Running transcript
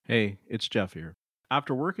Hey, it's Jeff here.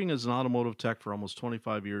 After working as an automotive tech for almost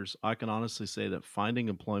 25 years, I can honestly say that finding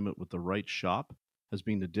employment with the right shop has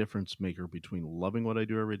been the difference maker between loving what I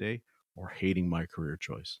do every day or hating my career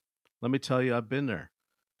choice. Let me tell you, I've been there,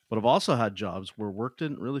 but I've also had jobs where work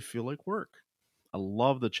didn't really feel like work. I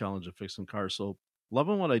love the challenge of fixing cars, so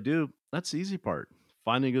loving what I do, that's the easy part.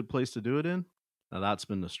 Finding a good place to do it in, now that's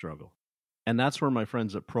been the struggle. And that's where my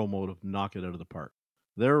friends at ProMotive knock it out of the park.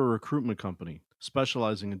 They're a recruitment company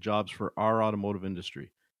specializing in jobs for our automotive industry.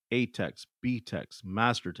 A-techs, B-techs,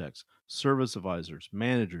 master techs, service advisors,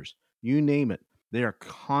 managers, you name it. They are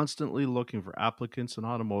constantly looking for applicants in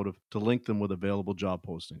automotive to link them with available job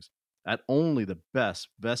postings at only the best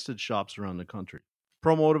vested shops around the country.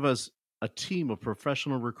 ProMotive has a team of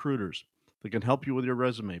professional recruiters that can help you with your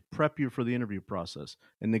resume, prep you for the interview process,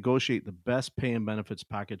 and negotiate the best pay and benefits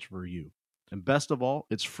package for you. And best of all,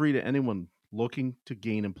 it's free to anyone looking to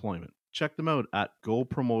gain employment. Check them out at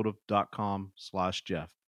gopromotive.com/Jeff.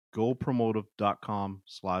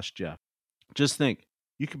 gopromotive.com/Jeff. Just think,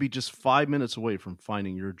 you could be just 5 minutes away from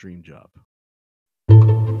finding your dream job.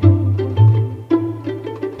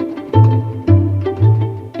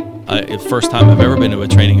 First time I've ever been to a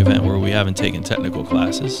training event where we haven't taken technical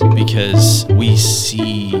classes, because we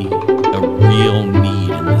see a real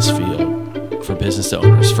need in this field for business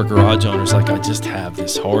owners, for garage owners. Like, I just have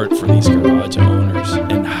this heart for these garage owners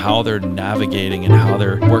and how they're navigating and how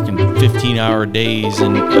they're working 15-hour days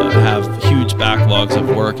and have huge backlogs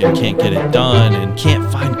of work and can't get it done and can't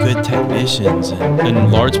find good technicians. And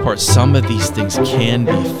in large part, some of these things can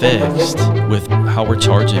be fixed with how we're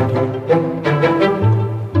charging people.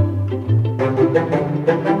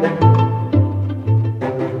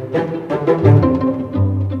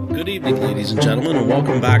 Good evening, ladies and gentlemen, and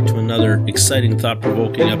welcome back to another exciting,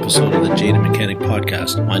 thought-provoking episode of the Jaded Mechanic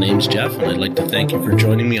Podcast. My name's Jeff, and I'd like to thank you for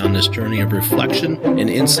joining me on this journey of reflection and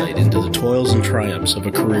insight into the toils and triumphs of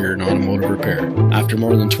a career in automotive repair. After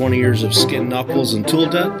more than 20 years of skin knuckles and tool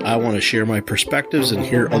debt, I want to share my perspectives and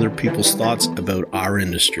hear other people's thoughts about our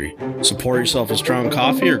industry. So pour yourself a strong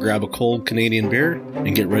coffee or grab a cold Canadian beer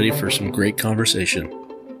and get ready for some great conversation.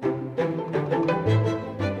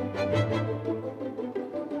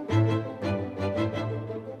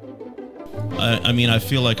 I mean, I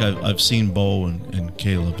feel like I've seen Bo and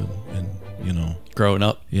Caleb and you know. Growing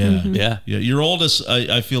up. Yeah. Mm-hmm. Yeah. Your oldest,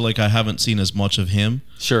 I feel like I haven't seen as much of him.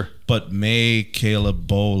 Sure. But May, Caleb,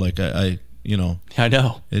 Bo, like I you know. I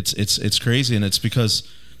know. It's crazy, and it's because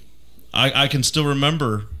I can still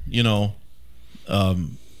remember, you know,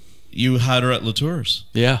 you had her at Latour's.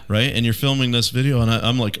 Yeah. Right? And you're filming this video, and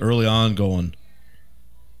I'm like early on going,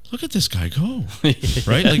 look at this guy go.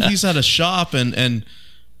 Right? Like, he's at a shop and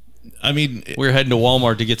I mean, we were heading to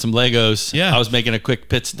Walmart to get some Legos. Yeah. I was making a quick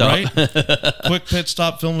pit stop. Right? Quick pit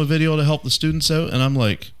stop, film a video to help the students out. And I'm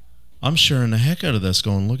like, I'm sharing the heck out of this,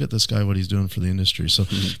 going, look at this guy, what he's doing for the industry. So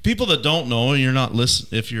people that don't know, and you're not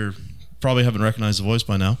listening, if you're probably haven't recognized the voice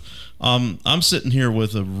by now, I'm sitting here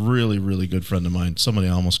with a really, really good friend of mine, somebody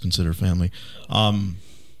I almost consider family.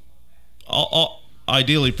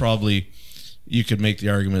 Ideally, probably, you could make the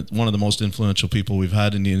argument, one of the most influential people we've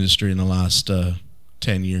had in the industry in the last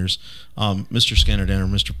 10 years, Mr. ScannerDanner,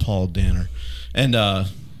 Mr. Paul Danner, and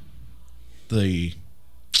do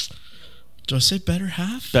I say better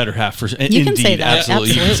half? Better half for you indeed, can say that. absolutely.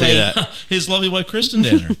 You can say that. His lovely wife, Kristen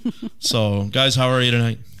Danner. So, guys, how are you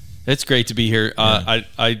tonight? It's great to be here.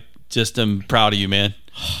 I just am proud of you, man.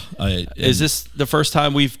 Is this the first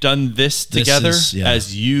time we've done this together?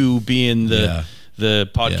 As you being the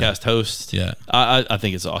podcast host? Yeah. I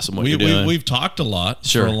think it's awesome what you're doing. We've talked a lot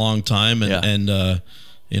for a long time, and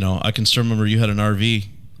you know, I can still remember you had an RV,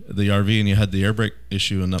 and you had the air brake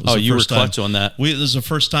issue, and that was you were clutch on that. This was the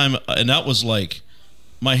first time, and that was like,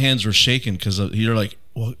 my hands were shaking because you're like,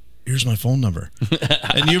 well, here's my phone number.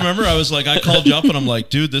 And you remember, I was like, I called you up and I'm like,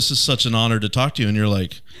 dude, this is such an honor to talk to you. And you're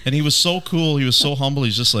like, and he was so cool. He was so humble.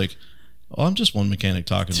 He's just like, oh, I'm just one mechanic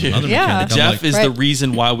talking to another mechanic. Jeff is the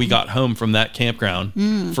reason why we got home from that campground.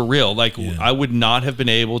 For real. Like, I would not have been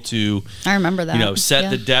able to, I remember that. You know, set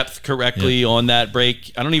the depth correctly on that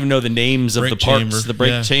brake. I don't even know the names of the parts, the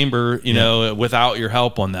brake chamber, you know, without your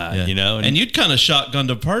help on that, you know. And you'd kind of shotgunned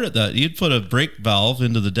apart at that. You'd put a brake valve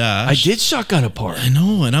into the dash. I did shotgun apart. I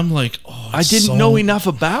know. And I'm like, oh, I didn't know enough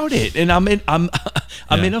about it. And I'm in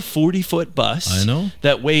a 40-foot bus. I know.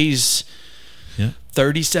 That weighs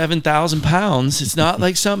 37,000 pounds. It's not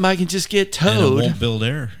like something I can just get towed. And it won't build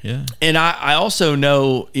air. Yeah. And I also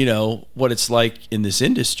know, you know, what it's like in this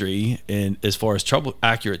industry, and as far as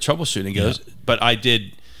accurate troubleshooting goes. But I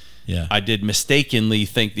did Yeah. I did mistakenly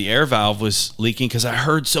think the air valve was leaking because I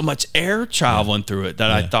heard so much air traveling through it that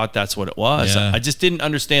I thought that's what it was. Yeah. I just didn't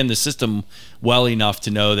understand the system well enough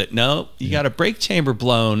to know that, no, you got a brake chamber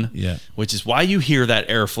blown, which is why you hear that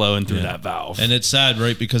air flowing through that valve. And it's sad,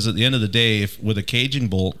 right? Because at the end of the day, if with a caging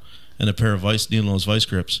bolt and a pair of needle-nose vice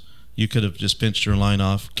grips, you could have just pinched your line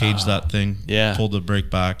off, caged that thing, pulled the brake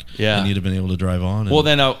back, and you'd have been able to drive on. Well,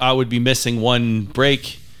 then I would be missing one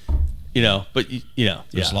brake. But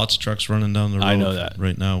there's lots of trucks running down the road. I know that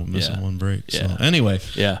right now, missing one brake. Yeah. So anyway,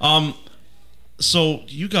 yeah. So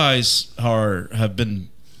you guys have been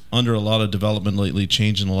under a lot of development lately,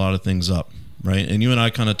 changing a lot of things up, right? And you and I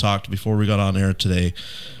kind of talked before we got on air today,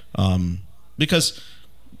 because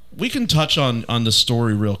we can touch on the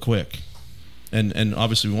story real quick, and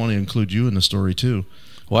obviously we want to include you in the story too.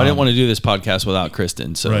 Well, I didn't want to do this podcast without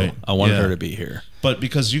Kristen, so I wanted her to be here. But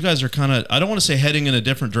because you guys are kind of, I don't want to say heading in a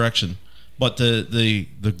different direction, but the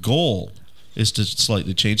goal is to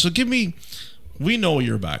slightly change. So we know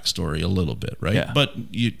your backstory a little bit, right? Yeah. But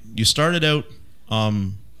you started out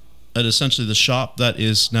at essentially the shop that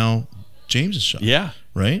is now James's shop. Yeah.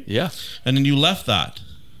 Right? Yeah. And then you left that.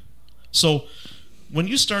 So when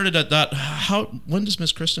you started at that, when does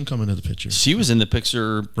Miss Kristen come into the picture? She was in the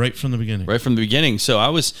picture right from the beginning. Right from the beginning. So I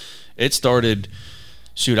was working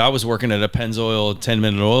at a Pennzoil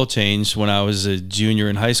 10-minute oil change when I was a junior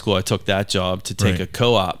in high school. I took that job to take a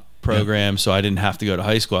co-op program, so I didn't have to go to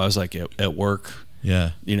high school. I was like at work.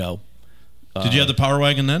 Yeah. Did you have the Power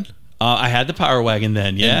Wagon then? I had the Power Wagon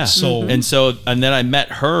then, yeah. And then I met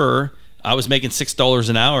her. I was making $6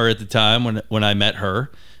 an hour at the time when I met her.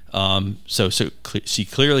 So she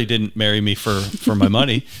clearly didn't marry me for my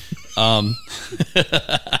money.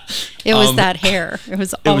 It was that hair. It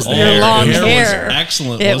was your long hair. hair. Was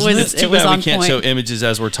excellent. It wasn't was. It's too It was bad on we can't point. show images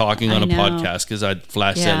as we're talking on a podcast because I'd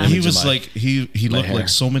flash that image. He was he looked hair. like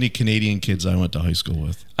so many Canadian kids I went to high school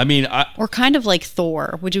with. I mean, or kind of like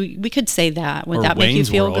Thor. We could say that. Would Or that make Wayne's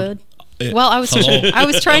you feel World. good? Well, I was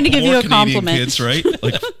trying to give you a compliment. Kids, right?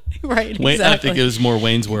 Like, right. I Exactly. think it was more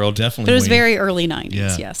Wayne's World. Definitely. But it was Wayne. very early 90s.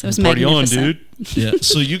 Yeah. Yes, it was Party on, magnificent. dude. Yeah.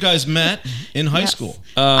 So you guys met in high school.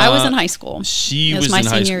 I was in high school. She It was my in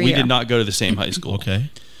high senior school. We year. did not go to the same high school.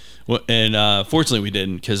 Okay. Well, and fortunately we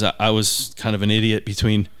didn't because I was kind of an idiot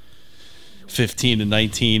between 15 and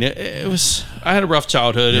 19. It was. I had a rough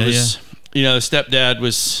childhood. It was. Stepdad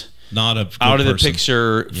was not a good out of the person.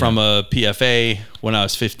 picture from a PFA when I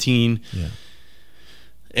was 15. Yeah.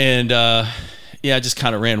 And I just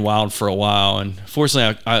kind of ran wild for a while. And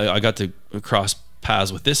fortunately, I got to cross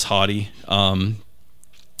paths with this hottie.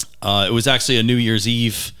 It was actually a New Year's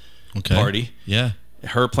Eve party. Yeah.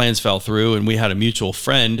 Her plans fell through, and we had a mutual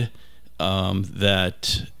friend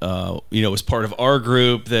that was part of our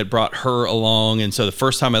group that brought her along. And so the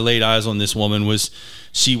first time I laid eyes on this woman was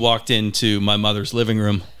she walked into my mother's living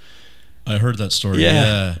room. I heard that story.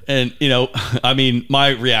 Yeah. And I mean, my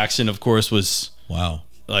reaction, of course, was wow.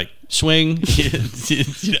 Like swing, but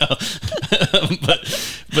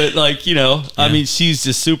like I mean, she's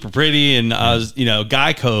just super pretty, and I was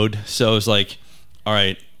guy code, so I was like, all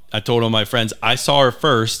right. I told all my friends I saw her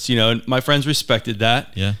first, and my friends respected that.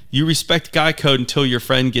 Yeah, you respect guy code until your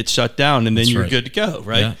friend gets shut down, and then you're right. good to go,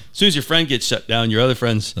 right? Yeah. As soon as your friend gets shut down, your other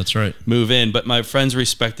friends move in. But my friends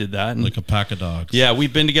respected that, and like a pack of dogs. Yeah,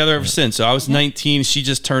 we've been together ever since. So I was 19, she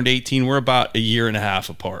just turned 18. We're about a year and a half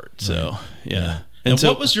apart. So yeah. And so,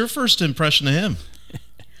 what was your first impression of him?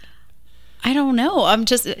 I don't know. I'm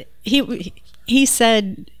just he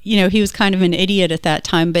said, he was kind of an idiot at that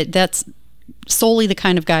time, but that's solely the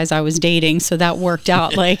kind of guys I was dating, so that worked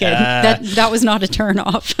out. Like that was not a turn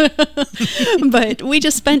off. But we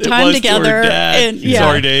just spent time together. And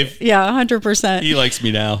sorry, Dave. Yeah, 100%. He likes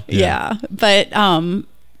me now. Yeah. But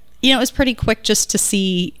it was pretty quick just to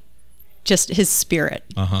see just his spirit.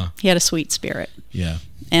 He had a sweet spirit. Yeah.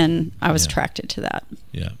 And I was attracted to that.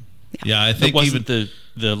 Yeah. Yeah, I think it wasn't the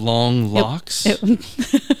long locks.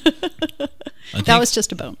 That was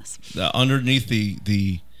just a bonus. Underneath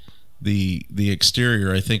the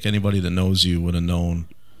exterior, I think anybody that knows you would have known,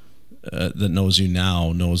 that knows you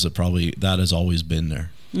now knows that probably that has always been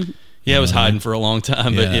there. Mm-hmm. Yeah, I was hiding for a long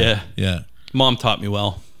time, but yeah. Mom taught me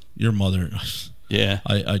well. Your mother, yeah,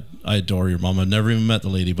 I adore your mom. I've never even met the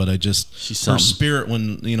lady, but she's her spirit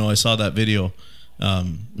when I saw that video.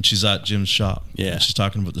 When she's at Jim's shop, she's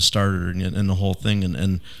talking about the starter and the whole thing,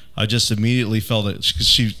 and I just immediately felt it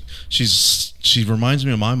because she reminds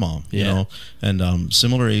me of my mom, and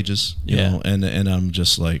similar ages, you know, and I'm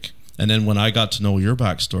just like, and then when I got to know your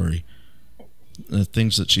backstory, the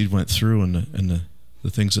things that she went through and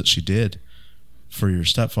the things that she did for your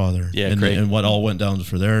stepfather, great. and what all went down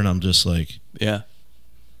for there, and I'm just like,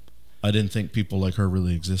 I didn't think people like her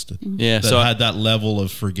really existed. Yeah, that so had that level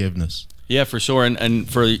of forgiveness. Yeah, for sure. And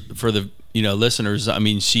for the listeners, I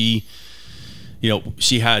mean, she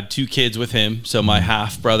had 2 kids with him. So my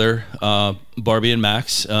half brother, Barbie and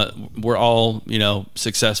Max, were all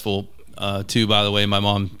successful too. By the way, my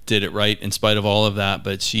mom did it right in spite of all of that.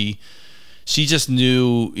 But she just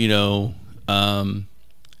knew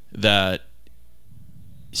that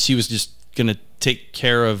she was just gonna take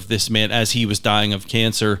care of this man as he was dying of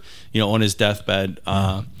cancer, on his deathbed.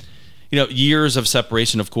 Years of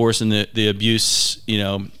separation, of course, and the abuse,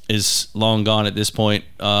 is long gone at this point.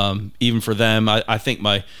 Even for them, I think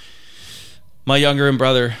my younger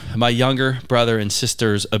brother and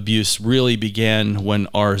sister's abuse really began when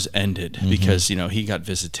ours ended, because he got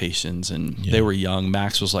visitations and they were young.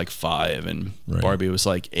 Max was like 5 and Barbie was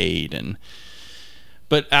like 8,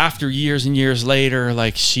 but after years and years later,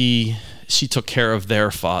 like she took care of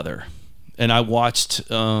their father, and I watched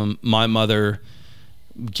my mother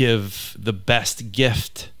give the best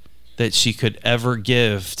gift that she could ever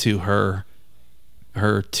give to her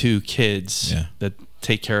 2 kids that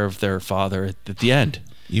take care of their father at the end.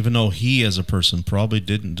 Even though he as a person probably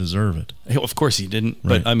didn't deserve it. Of course he didn't.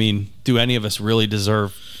 Right. But I mean, do any of us really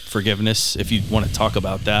deserve forgiveness? If you want to talk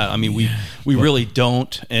about that, I mean, we really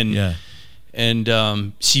don't. And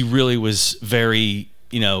she really was very,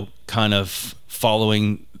 kind of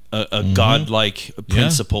following a godlike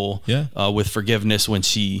principle with forgiveness when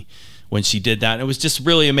she did that. And it was just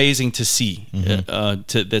really amazing to see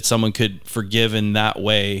that someone could forgive in that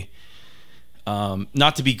way.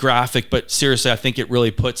 Not to be graphic, but seriously, I think it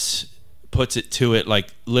really puts it to it, like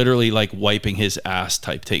literally like wiping his ass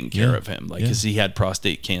type taking care of him, like because he had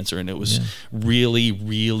prostate cancer and it was really,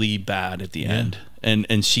 really bad at the end.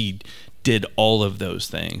 And she did all of those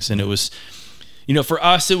things, and it was. For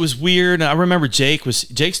us, it was weird. I remember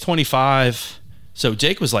Jake's 25, so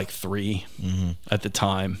Jake was like 3 at the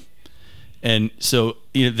time, and so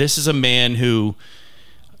this is a man who,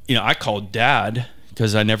 I called dad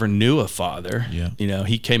because I never knew a father. Yeah.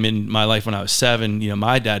 He came in my life when I was 7.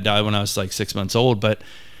 My dad died when I was like 6 months old, but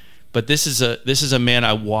this is a man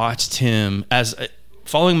I watched him as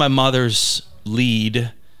following my mother's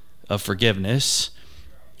lead of forgiveness.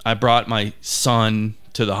 I brought my son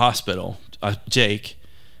to the hospital. Jake,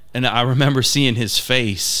 and I remember seeing his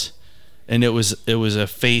face, and it was a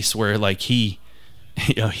face where like he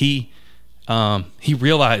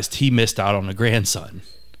realized he missed out on a grandson.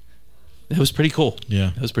 It was pretty cool.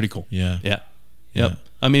 Yeah, it was pretty cool. Yep. Yeah.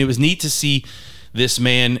 I mean, it was neat to see this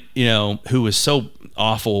man, who was so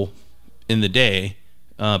awful in the day,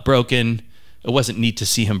 broken. It wasn't neat to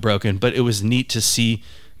see him broken, but it was neat to see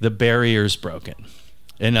the barriers broken,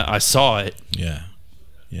 and I saw it. Yeah.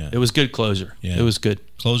 It was good closure. Yeah. It was good.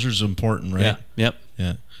 Closure's important, right? Yeah. Yep.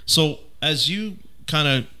 Yeah. So as you kind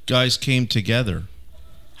of guys came together,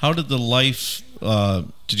 how did the life,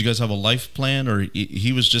 did you guys have a life plan, or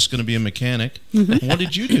he was just going to be a mechanic? What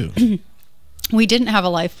did you do? We didn't have a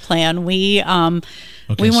life plan. We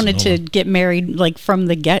wanted to get married like from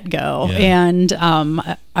the get-go. Yeah. And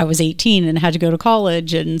I was 18 and had to go to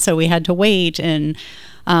college, and so we had to wait, and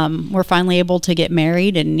we're finally able to get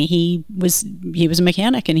married, and he was a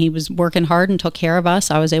mechanic, and he was working hard and took care of us.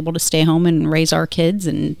 I was able to stay home and raise our kids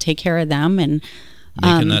and take care of them, and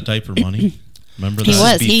making that diaper money. Remember that? He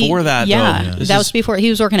was before that. Yeah, that was before. He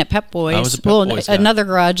was working at Pep Boys. I was at Pep Boys, another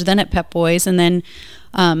garage, then at Pep Boys, and then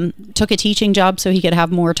took a teaching job so he could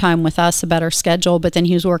have more time with us, a better schedule. But then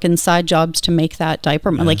he was working side jobs to make that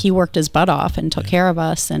diaper. Like he worked his butt off and took care of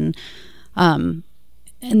us, and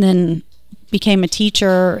then became a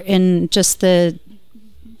teacher. And just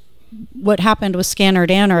what happened with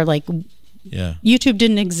ScannerDanner, like YouTube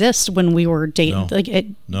didn't exist when we were dating.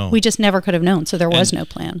 We just never could have known. So there was no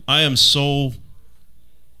plan. I am so,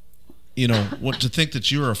 what to think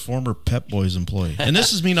that you were a former Pep Boys employee. And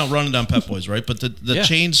this is me not running down Pep Boys, right? But the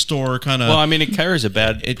chain store kind of. Well, I mean, it carries a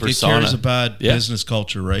bad persona. It carries a bad business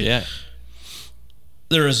culture, right? Yeah.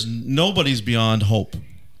 There is nobody's beyond hope.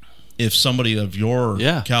 If somebody of your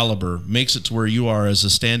caliber makes it to where you are as a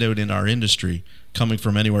standout in our industry, coming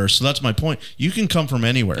from anywhere. So that's my point. You can come from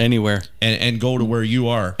anywhere, and go to where you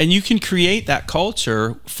are, and you can create that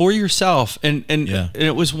culture for yourself. And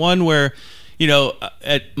it was one where,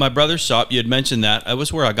 at my brother's shop, you had mentioned that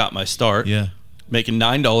was where I got my start. Yeah, making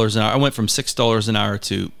 $9 an hour. I went from $6 an hour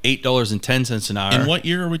to $8.10 an hour. In what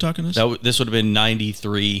year are we talking this? This would have been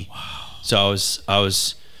 93. Wow. So I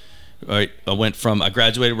was. Right, I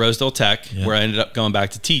graduated Rosedale Tech, where I ended up going back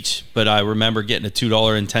to teach. But I remember getting a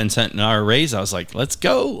 $2.10 an hour raise. I was like, "Let's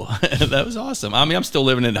go!" That was awesome. I mean, I'm still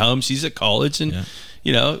living at home. She's at college, and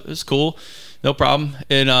it was cool, no problem.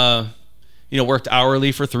 And worked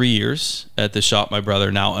hourly for 3 years at the shop my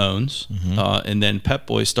brother now owns. And then Pep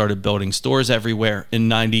Boys started building stores everywhere in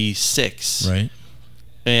 96. Right.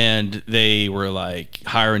 And they were like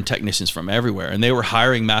hiring technicians from everywhere. And they were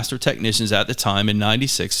hiring master technicians at the time in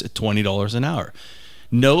 96 at $20 an hour.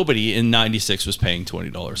 Nobody in 96 was paying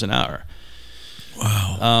 $20 an hour.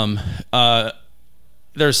 Wow.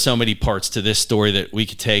 There's so many parts to this story that we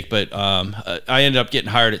could take, but I ended up getting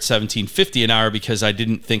hired at $17.50 an hour because I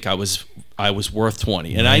didn't think I was worth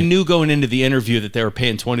 20. And I knew going into the interview that they were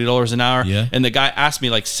paying $20 an hour. Yeah. And the guy asked me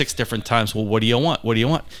like 6 different times, well, what do you want? What do you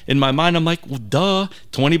want? In my mind, I'm like, well, duh,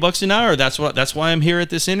 $20 an hour. That's why I'm here at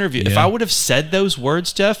this interview. Yeah. If I would have said those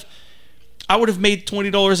words, Jeff, I would have made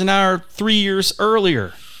 $20 an hour 3 years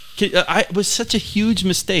earlier. It was such a huge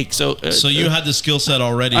mistake. So you had the skill set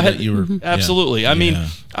already that you were... Absolutely. Yeah. I mean,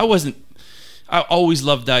 I always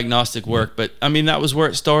loved diagnostic work, but I mean, that was where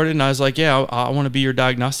it started. And I was like, yeah, I want to be your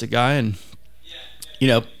diagnostic guy. And,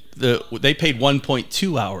 they paid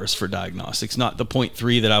 1.2 hours for diagnostics, not the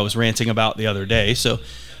 0.3 that I was ranting about the other day. So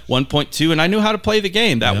 1.2, and I knew how to play the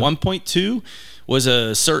game. That 1.2 was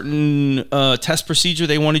a certain test procedure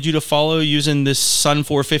they wanted you to follow using this Sun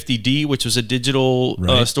 450D, which was a digital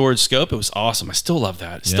storage scope. It was awesome. I still love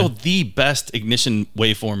that. It's still the best ignition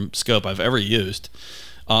waveform scope I've ever used.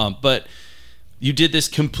 But you did this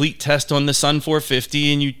complete test on the Sun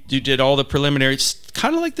 450, and you did all the preliminaries,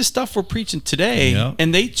 kind of like the stuff we're preaching today. Yeah.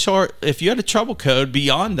 And they if you had a trouble code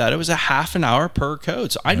beyond that, it was a half an hour per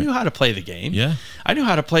code. So I knew how to play the game. Yeah. I knew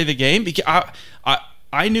how to play the game because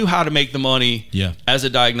I knew how to make the money as a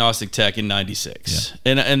diagnostic tech in 96.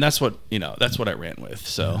 Yeah. And that's what, that's what I ran with.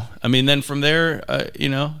 So, I mean, then from there, I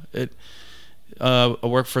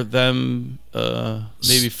worked for them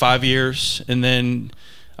maybe 5 years, and then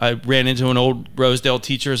I ran into an old Rosedale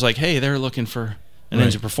teacher. It's like, hey, they're looking for an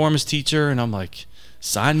engine performance teacher, and I'm like,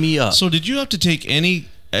 sign me up. So did you have to take any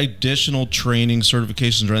additional training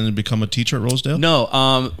certifications rather than become a teacher at Rosedale?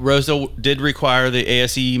 No, Rosedale did require the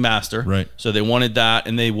ASE master. Right. So they wanted that,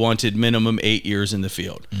 and they wanted minimum 8 years in the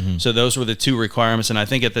field. So those were the 2 requirements, and I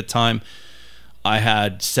think at the time I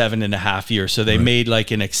had 7.5 years. So they made like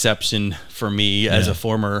an exception for me as a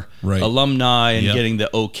former alumni, and getting the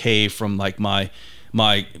okay from like my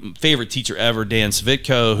favorite teacher ever, Dan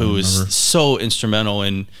Savitko, who was so instrumental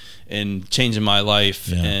in changing my life.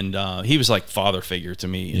 And he was like father figure to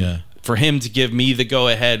me. And for him to give me the go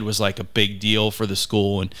ahead was like a big deal for the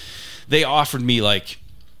school. And they offered me like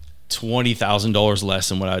 $20,000 less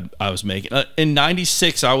than what I was making. In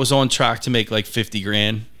 96, I was on track to make like 50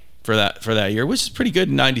 grand for that year, which is pretty good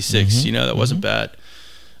in 96. That wasn't bad.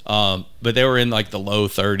 But they were in like the low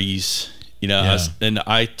 30s, and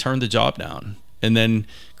I turned the job down. And then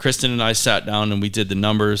Kristen and I sat down and we did the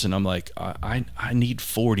numbers, and I'm like, I need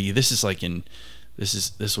 40. This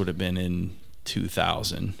would have been in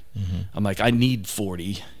 2000. I'm like, I need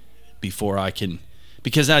 40 before I can,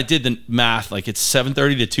 because I did the math, like it's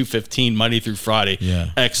 7:30 to 2:15 Monday through Friday.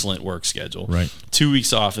 Excellent work schedule. 2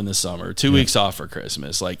 weeks off in the summer, 2 weeks off for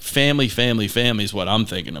Christmas. Like family is what I'm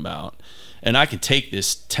thinking about. And I could take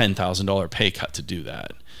this $10,000 pay cut to do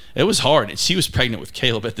that. It was hard, and she was pregnant with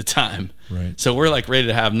Caleb at the time. So we're like ready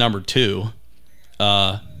to have number 2.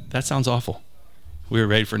 That sounds awful. We were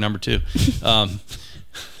ready for number 2.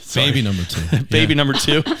 Baby number 2. Baby number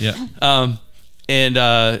 2.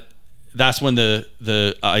 And that's when it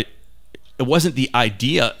wasn't the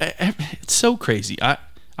idea. It's so crazy. I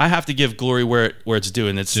have to give glory where it's due,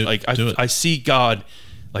 and it's I see God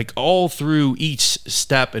like all through each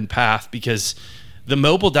step and path, because the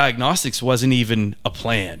mobile diagnostics wasn't even a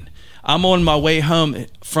plan. I'm on my way home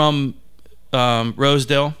from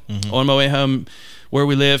Rosedale, on my way home where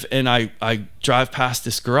we live, and I drive past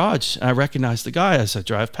this garage, and I recognize the guy as I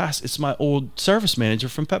drive past. It's my old service manager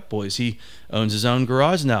from Pep Boys. He owns his own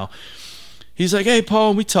garage now. He's like, hey,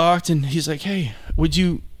 Paul, we talked, and he's like, hey, would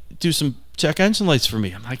you do some check engine lights for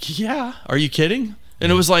me? I'm like, yeah. Are you kidding? And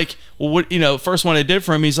it was like, well, what, first one I did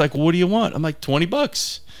for him, he's like, well, what do you want? I'm like,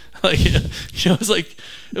 $20. Like, it's like,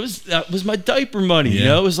 that was my diaper money.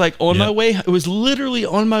 It was like on my way. It was literally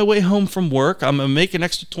on my way home from work. I'm gonna make an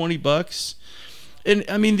extra $20. And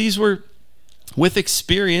I mean, these were with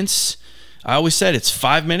experience. I always said it's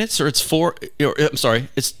 5 minutes or it's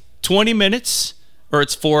it's 20 minutes or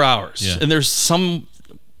it's 4 hours. And there's some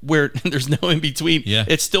where there's no in between.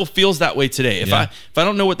 It still feels that way today. If I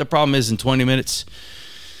don't know what the problem is in 20 minutes,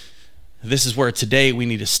 this is where today we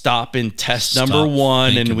need to stop and test number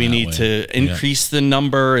 1, and we need to increase the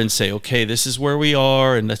number and say, okay, this is where we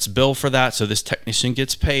are, and let's bill for that so this technician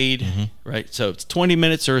gets paid, right? So it's 20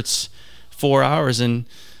 minutes or it's 4 hours. And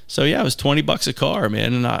so, it was $20 a car,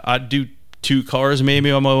 man. And I'd do 2 cars maybe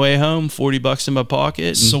on my way home, $40 in my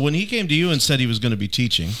pocket. So when he came to you and said he was going to be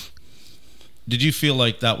teaching, did you feel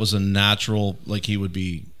like that was a natural, like he would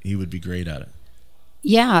be great at it?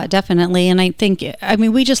 Yeah, definitely. And I think,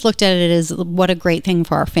 we just looked at it as what a great thing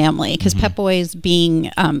for our family, because Pep Boys being,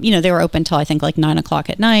 they were open till I think like 9 o'clock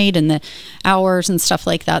at night, and the hours and stuff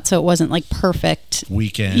like that. So it wasn't like perfect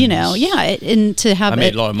weekends. And to have I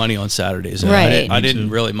made a lot of money on Saturdays. Right. I didn't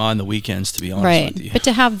really mind the weekends, to be honest with you. But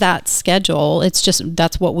to have that schedule, it's just,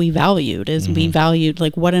 that's what we valued, is we valued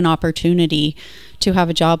like what an opportunity to have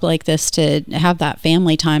a job like this, to have that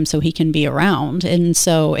family time so he can be around. And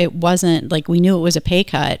so it wasn't like, we knew it was a pay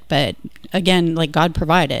cut, but again, like God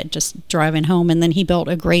provided, just driving home. And then he built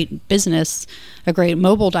a great business, a great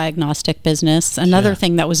mobile diagnostic business. Another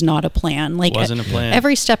thing that was not a plan. Like, wasn't a plan.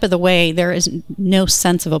 Every step of the way, there is no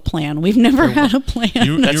sense of a plan. We've never had a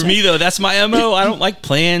plan. That's me though. That's my MO. I don't like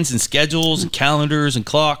plans and schedules and calendars and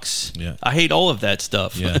clocks. Yeah. I hate all of that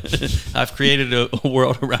stuff. Yeah. I've created a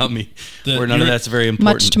world around me where none of that's very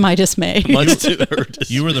important. Much to my dismay. Much to her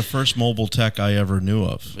dismay. You were the first mobile tech I ever knew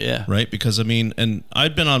of. Yeah. Right? Because and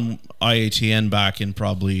I'd been on IATN back in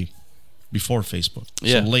probably before Facebook.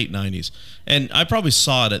 So late 90s. And I probably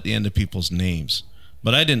saw it at the end of people's names.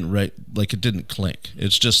 But I didn't write, like, it didn't click.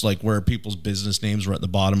 It's just like where people's business names were at the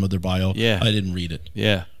bottom of their bio. Yeah. I didn't read it.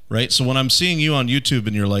 Yeah. Right? So when I'm seeing you on YouTube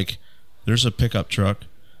and you're like, there's a pickup truck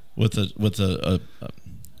with a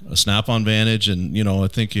Snap-on Vantage, and I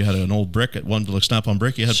think you had an old brick at one, like Snap-on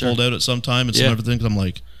brick you had pulled out at some time and some other things. I'm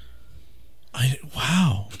like,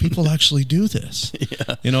 wow, people actually do this.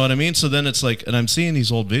 Yeah. You know what I mean? So then it's like, and I'm seeing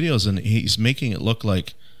these old videos and he's making it look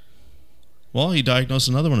like, well, he diagnosed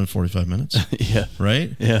another one in 45 minutes. Yeah.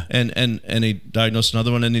 Right? Yeah. And he diagnosed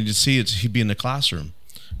another one, and then you see he'd be in the classroom.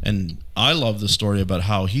 And I love the story about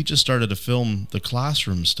how he just started to film the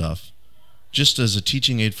classroom stuff just as a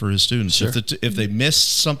teaching aid for his students. Sure. If they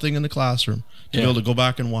missed something in the classroom, to be able to go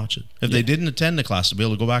back and watch it. If they didn't attend the class, to be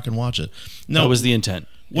able to go back and watch it. No, that was the intent.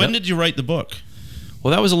 When did you write the book?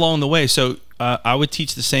 Well, that was along the way. So I would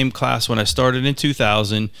teach the same class when I started in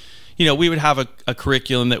 2000. We would have a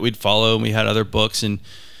curriculum that we'd follow, and we had other books. And,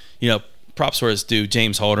 props where it's due.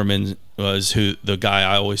 James Halderman was the guy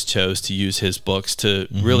I always chose to use his books to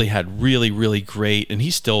really had really, really great, and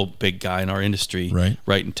he's still a big guy in our industry, right?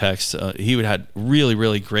 Writing text. He would had really,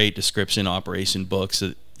 really great description operation books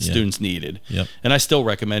that students needed. Yep. And I still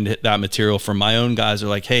recommend that material for my own guys. Are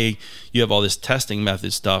like, hey, you have all this testing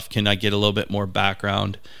method stuff. Can I get a little bit more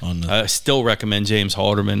background? I still recommend James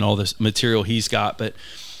Halderman, all this material he's got. But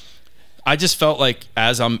I just felt like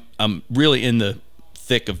as I'm really in the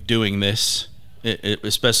thick of doing this,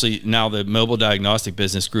 especially now the mobile diagnostic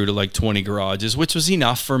business grew to like 20 garages, which was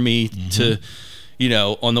enough for me to,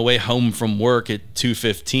 on the way home from work at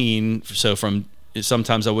 2:15. So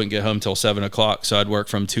sometimes I wouldn't get home till 7 o'clock. So I'd work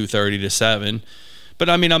from 2:30 to 7. But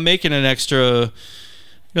I'm making an extra,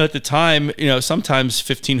 at the time, sometimes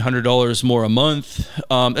 $1,500 more a month.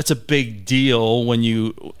 That's a big deal when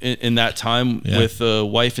you, in that time with a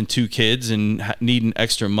wife and 2 kids and needing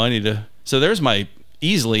extra money so there's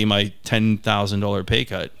easily my $10,000 pay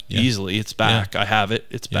cut. Easily. It's back. I have it.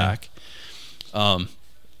 It's back. Where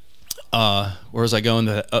was I going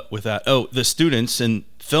with that? Oh, the students and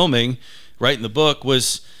filming, writing the book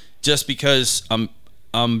was just because I'm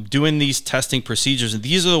doing these testing procedures, and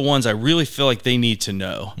these are the ones I really feel like they need to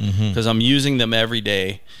know because I'm using them every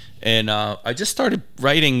day. And I just started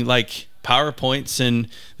writing like PowerPoints, and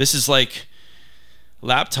this is like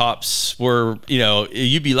laptops were,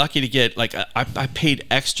 you'd be lucky to get like I paid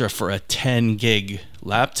extra for a 10 gig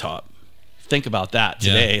laptop. Think about that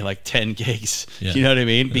today, like 10 gigs. You know what I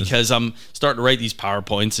mean? Because I'm starting to write these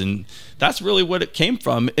PowerPoints, and that's really what it came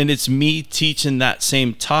from. And it's me teaching that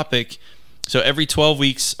same topic. So every 12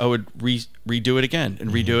 weeks, I would redo it again and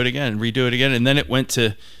redo it again and redo it again. And then it went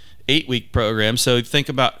to 8-week programs. So think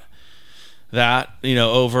about that,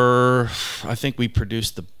 over, I think we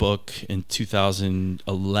produced the book in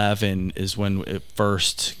 2011 is when it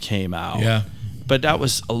first came out. Yeah. But that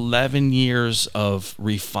was 11 years of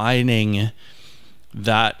refining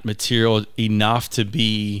that material enough to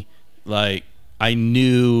be like, I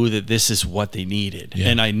knew that this is what they needed.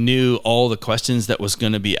 And I knew all the questions that was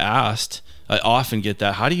going to be asked. I often get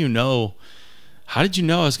that. How did you know I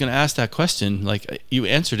was going to ask that question? Like, you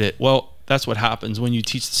answered it. Well, that's what happens when you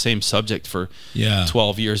teach the same subject for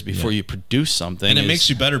 12 years before you produce something. And it makes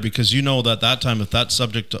you better because that time, if that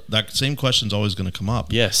subject, that same question is always going to come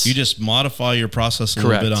up. Yes. You just modify your process a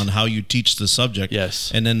little bit on how you teach the subject.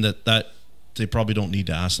 Yes. And then that they probably don't need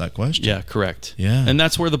to ask that question. Yeah, correct. Yeah. And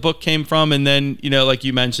that's where the book came from. And then, like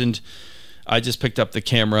you mentioned, I just picked up the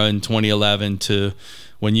camera in 2011 to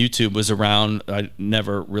when YouTube was around, I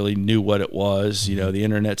never really knew what it was. You know, the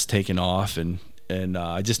internet's taken off, and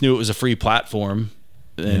I just knew it was a free platform,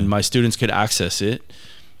 and my students could access it.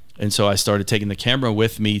 And so I started taking the camera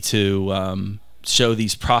with me to show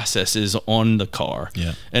these processes on the car.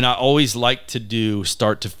 Yeah. And I always liked to do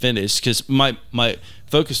start to finish, because my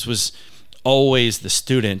focus was always the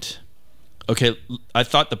student. Okay, I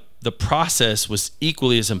thought the process was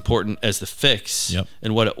equally as important as the fix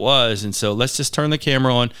and what it was. And so let's just turn the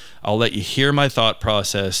camera on. I'll let you hear my thought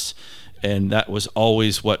process. And that was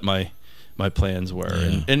always what my plans were.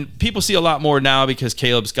 Yeah. And people see a lot more now because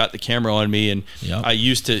Caleb's got the camera on me, and I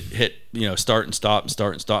used to hit, start and stop.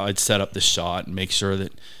 I'd set up the shot and make sure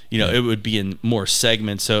that, it would be in more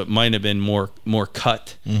segments. So it might have been more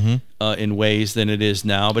cut in ways than it is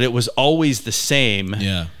now, but it was always the same.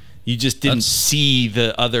 Yeah. You just didn't see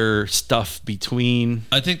the other stuff between.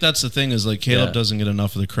 I think that's the thing, is like Caleb doesn't get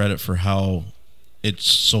enough of the credit for how it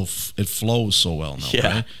flows so well now,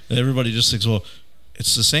 right? Everybody just thinks, well,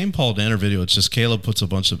 it's the same Paul Danner video. It's just Caleb puts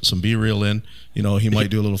some B-reel in. He might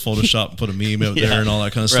do a little Photoshop and put a meme out there and all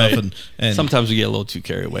that kind of stuff. And sometimes we get a little too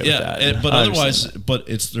carried away with that. But otherwise,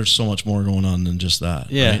 there's so much more going on than just that.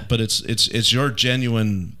 Yeah. Right? But it's your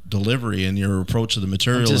genuine delivery and your approach to the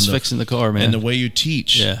material. I'm just fixing the car, man. And the way you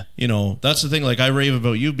teach. Yeah. That's the thing. Like, I rave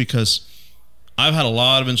about you because I've had a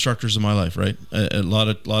lot of instructors in my life, right? A lot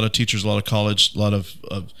of teachers, a lot of college, a lot of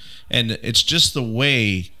and it's just the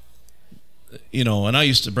way. And I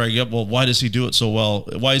used to brag up, well, why does he do it so well?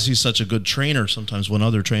 Why is he such a good trainer sometimes when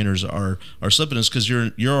other trainers are slipping? It's because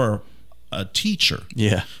you're a teacher.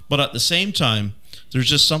 Yeah. But at the same time, there's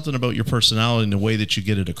just something about your personality and the way that you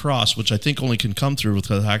get it across, which I think only can come through with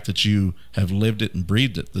the fact that you have lived it and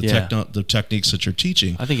breathed it, the techniques that you're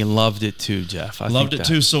teaching. I think he loved it too, Jeff. I loved it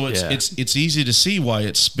too. So it's easy to see why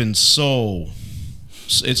it's been so...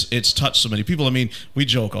 It's touched so many people. I mean, we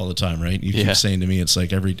joke all the time, right? You keep saying to me, it's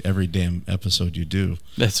like every damn episode you do.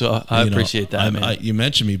 That's what I appreciate that, man. You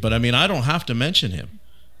mention me, but I mean, I don't have to mention him.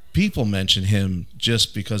 People mention him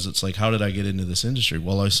just because it's like, how did I get into this industry?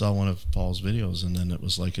 Well, I saw one of Paul's videos, and then it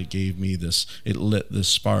was like, it lit this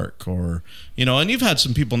spark, or and you've had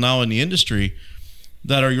some people now in the industry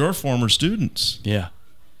that are your former students. Yeah.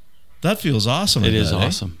 That feels awesome. It is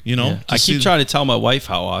awesome. I keep trying to tell my wife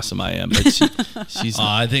how awesome I am, but she's.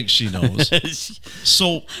 I think she knows.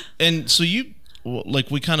 So you, like,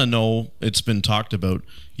 we kind of know it's been talked about.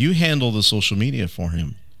 You handle the social media for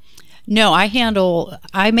him. No,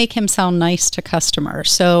 I make him sound nice to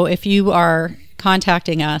customers. So if you are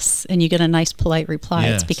contacting us and you get a nice, polite reply,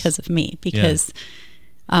 it's because of me. Because.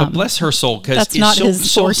 But bless her soul, because that's not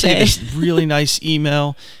his forte. Say this really nice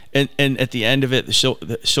email, and at the end of it,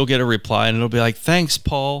 she'll get a reply, and it'll be like, "Thanks,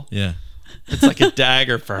 Paul." Yeah, it's like a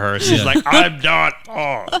dagger for her. She's like, "I'm not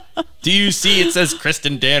Paul." Do you see? It says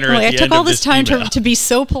Kristen Danner. I took all this time to be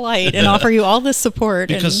so polite and offer you all this support,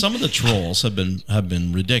 because some of the trolls have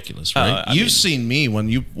been ridiculous, right? You've seen me when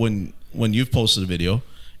you've posted a video,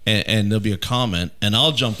 and there'll be a comment, and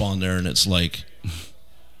I'll jump on there, and it's like.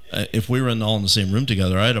 If we were all in the same room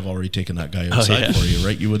together, I'd have already taken that guy outside for you,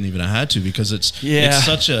 right? You wouldn't even have had to, because it's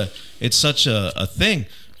such a thing.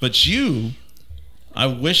 But I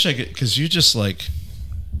wish I could, because you just like,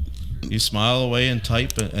 you smile away and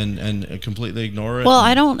type and completely ignore it. Well,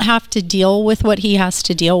 I don't have to deal with what he has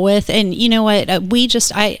to deal with, and you know what?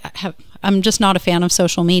 I'm just not a fan of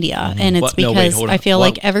social media, and it's because I feel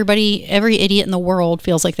like every idiot in the world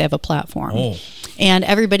feels like they have a platform. Oh. And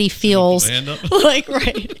everybody feels like,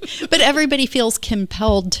 right. But everybody feels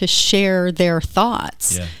compelled to share their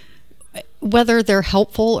thoughts. Yeah. Whether they're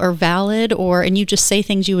helpful or valid, and you just say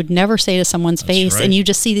things you would never say to someone's face, and you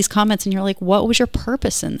just see these comments and you're like, what was your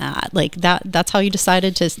purpose in that? Like that's how you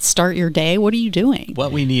decided to start your day? What are you doing?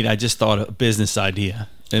 What we need, I just thought a business idea.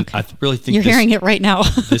 And I really think you're hearing it right now.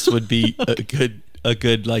 This would be a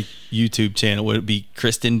good like YouTube channel. Would it be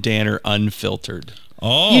Kristen Danner Unfiltered?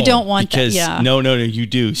 Oh, you don't want that. Yeah. No, you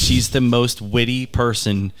do. She's the most witty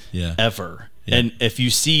person ever. Yeah. And if you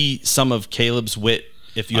see some of Caleb's wit,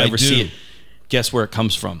 if you ever see it, guess where it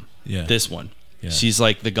comes from? Yeah. This one. Yeah. She's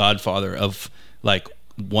like the godfather of like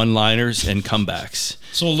one-liners and comebacks.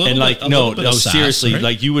 So a little bit, no, seriously, right?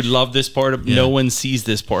 Like you would love this part of. No one sees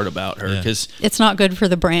this part about her because it's not good for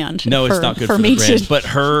the brand. No, it's not good for the brand. But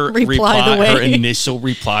her her initial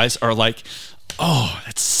replies are like, oh,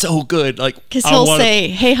 that's so good. Like, because he'll say,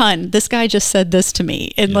 "Hey, hun, this guy just said this to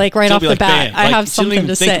me," and like right off the bat, I have something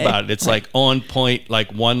to say. Think about it. It's like on point,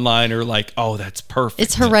 like one liner. Like, oh, that's perfect.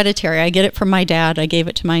 It's hereditary. I get it from my dad. I gave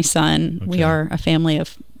it to my son. Okay. We are a family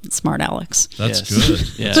of smart Alex. That's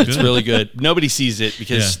good. Yeah, it's really good. Nobody sees it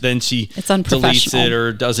because then she deletes it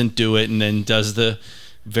or doesn't do it, and then does the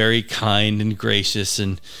very kind and gracious,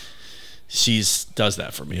 and does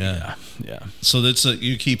that for me. Yeah. Yeah. So that's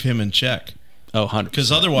you keep him in check. Oh, 100%.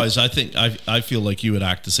 Because otherwise, I think I feel like you would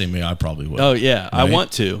act the same way I probably would. Oh yeah, right? I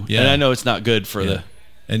want to, Yeah. and I know it's not good for the.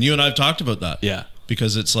 And you and I have talked about that. Yeah.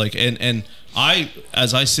 Because it's like, and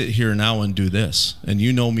as I sit here now and do this, and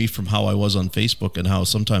you know me from how I was on Facebook and how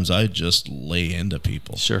sometimes I just lay into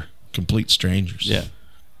people. Sure. Complete strangers. Yeah.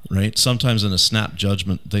 Right? Sometimes in a snap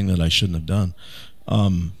judgment thing that I shouldn't have done.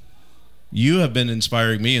 You have been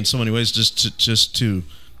inspiring me in so many ways, just to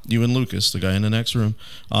you and Lucas, the guy in the next room,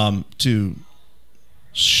 to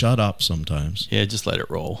shut up sometimes. Yeah, just let it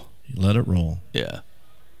roll. Let it roll. Yeah.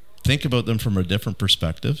 Think about them from a different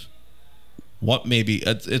perspective. What maybe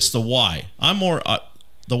it's the why.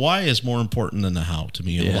 The why is more important than the how to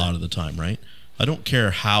me a lot of the time, right? I don't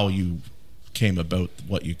care how you came about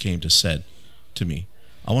what you came to said to me.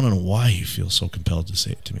 I want to know why you feel so compelled to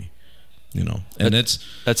say it to me. You know, and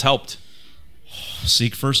that's helped.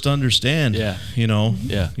 Seek first to understand. Yeah. You know.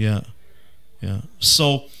 Yeah. Yeah. Yeah.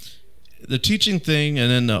 So the teaching thing,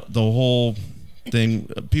 and then the whole thing.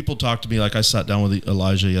 People talk to me, like I sat down with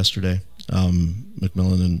Elijah yesterday,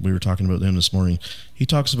 McMillan, and we were talking about him this morning. He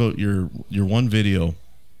talks about your one video,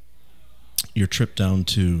 your trip down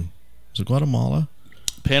to, was it Guatemala?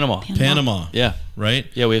 Panama. Yeah. Right?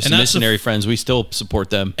 Yeah, we have some missionary friends. We still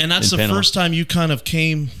support them. And that's the first time you kind of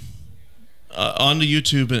came onto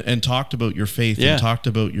YouTube and talked about your faith and talked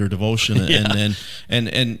about your devotion.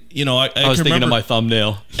 And you know, I was thinking of my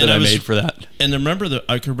thumbnail that I made for that. And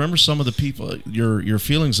I can remember some of the people, your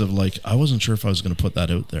feelings of like, I wasn't sure if I was going to put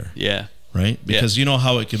that out there. Yeah. Right? Because you know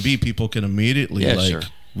how it can be. People can immediately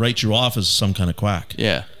write you off as some kind of quack.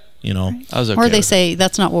 Yeah. You know, I was okay. Or they say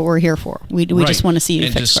that's not what we're here for. We just want to see you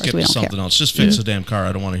and fix just cars. skip We to don't something care. else. Just fix the damn car.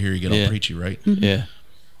 I don't want to hear you get all preachy, right? Mm-hmm. Yeah.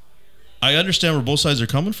 I understand where both sides are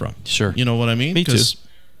coming from. Sure. You know what I mean? Me too.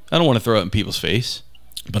 I don't want to throw it in people's face.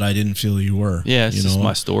 But I didn't feel you were. Yeah, it's just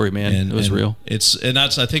my story, man. It was real.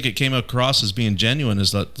 That's I think it came across as being genuine.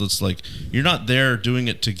 Is that it's like you're not there doing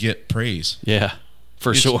it to get praise. Yeah,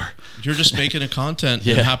 for sure. You're just making a content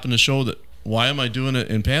that happened to show that. Why am I doing it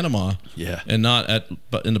in Panama? Yeah. And not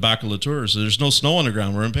in the back of Latour? So there's no snow on the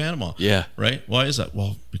ground. We're in Panama. Yeah. Right? Why is that?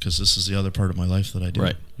 Well, because this is the other part of my life that I do.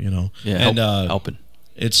 Right. You know? Yeah. And helping.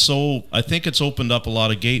 I think it's opened up a lot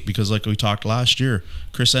of gate because like we talked last year,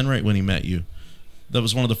 Chris Enright, when he met you, that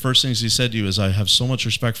was one of the first things he said to you is, I have so much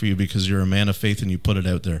respect for you because you're a man of faith and you put it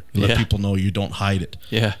out there. You let people know, you don't hide it.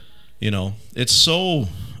 Yeah. You know, it's so,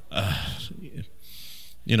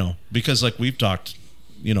 you know, because like we've talked,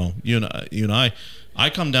 you know, you and I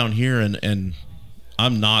come down here and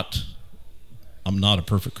I'm not a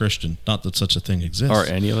perfect Christian. Not that such a thing exists. Or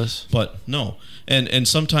any of us. But no. And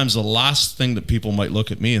sometimes the last thing that people might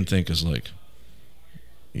look at me and think is like,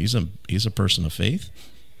 he's a person of faith.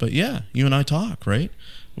 But yeah, you and I talk, right?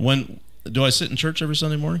 Do I sit in church every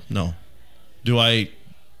Sunday morning? No. Do I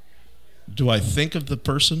think of the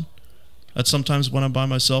person at sometimes when I'm by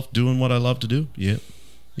myself doing what I love to do? Yeah.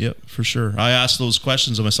 Yep, for sure. I ask those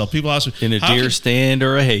questions of myself. People ask me, in a deer stand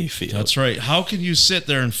or a hayfield. That's right. How can you sit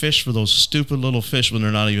there and fish for those stupid little fish when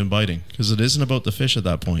they're not even biting? Because it isn't about the fish at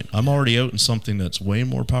that point. I'm already out in something that's way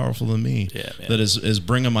more powerful than me. Yeah, man. That is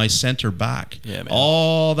bringing my center back. Yeah, man.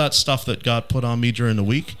 All that stuff that God put on me during the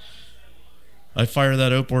week, I fire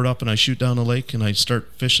that outboard up and I shoot down the lake and I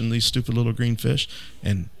start fishing these stupid little green fish,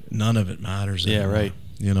 and none of it matters anymore. Right.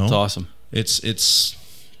 You know, it's awesome. It's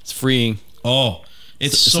freeing. Oh.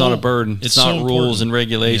 It's not a burden. It's not so rules important. and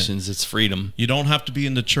regulations. Yeah. It's freedom. You don't have to be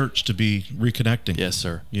in the church to be reconnecting. Yes,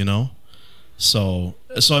 sir. You know? So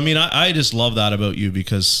I mean, I just love that about you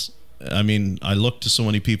because, I mean, I look to so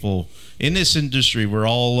many people in this industry. We're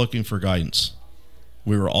all looking for guidance.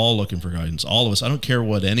 We were all looking for guidance. All of us. I don't care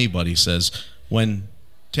what anybody says. When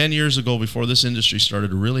 10 years ago, before this industry started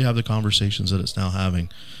to really have the conversations that it's now having,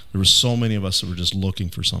 there were so many of us that were just looking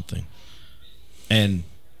for something. And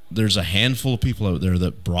there's a handful of people out there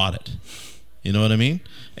that brought it. You know what I mean?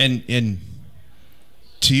 And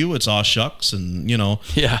to you, it's aw shucks, and you know.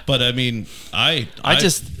 Yeah. But I mean, I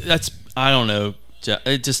don't know.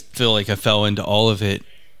 I just feel like I fell into all of it,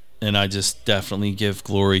 and I just definitely give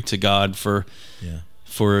glory to God for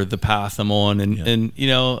the path I'm on, and you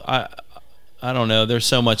know, I don't know. There's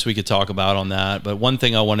so much we could talk about on that, but one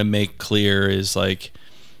thing I want to make clear is like,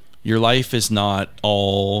 your life is not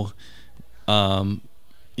all,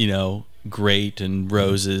 you know, great and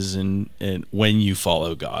roses and when you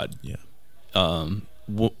follow God.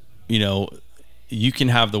 You know, you can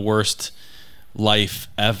have the worst life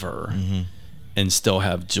ever and still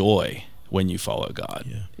have joy when you follow God.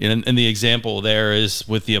 And the example there is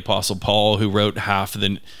with the Apostle Paul, who wrote half of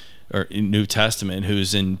the or in New Testament,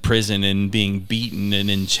 who's in prison and being beaten and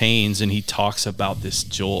in chains, and he talks about this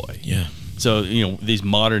joy. Yeah. So, these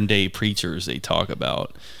modern day preachers, they talk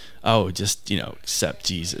about, just, accept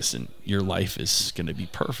Jesus and your life is going to be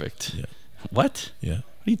perfect. Yeah. What? Yeah.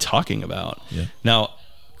 What are you talking about? Yeah. Now,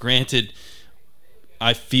 granted,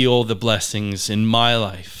 I feel the blessings in my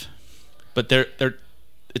life, but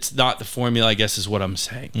it's not the formula, I guess, is what I'm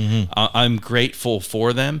saying. Mm-hmm. I'm grateful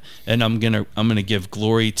for them, and I'm gonna give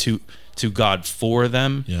glory to God for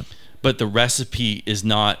them. Yeah. But the recipe is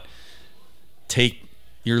not take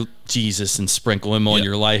your Jesus and sprinkle him on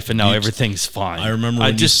your life, and now everything's fine. I remember.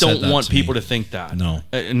 I just don't want people to think that. No.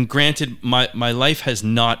 And granted, my life has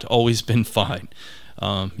not always been fine. So.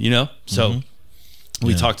 Mm-hmm.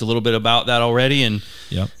 We talked a little bit about that already, and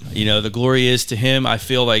the glory is to him. I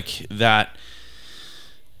feel like that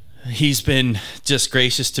he's been just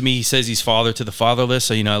gracious to me. He says he's father to the fatherless.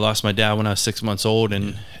 So, I lost my dad when I was 6 months old,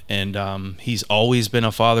 and he's always been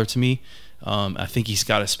a father to me. I think he's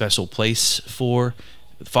got a special place for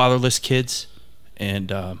fatherless kids,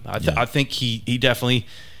 and I think he definitely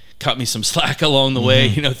cut me some slack along the way,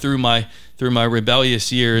 through my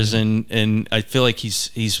rebellious years, and I feel like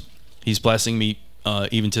he's blessing me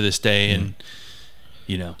even to this day, and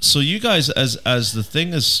So you guys, as the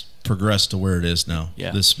thing has progressed to where it is now,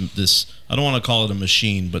 this I don't want to call it a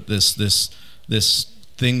machine, but this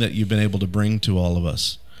thing that you've been able to bring to all of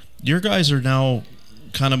us, your guys are now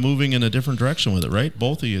kind of moving in a different direction with it, right?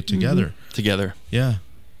 Both of you together. Together. Yeah.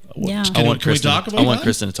 Yeah. Can we talk about I want that?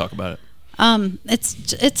 Kristen to talk about it.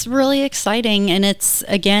 It's really exciting, and it's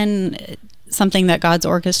again something that God's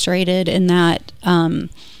orchestrated in that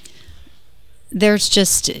there's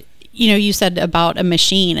just you said about a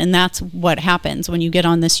machine, and that's what happens when you get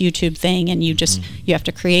on this YouTube thing, and you just you have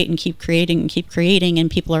to create and keep creating, and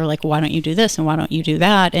people are like, why don't you do this and why don't you do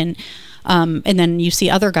that, and then you see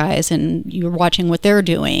other guys and you're watching what they're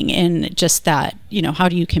doing, and just that how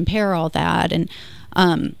do you compare all that? And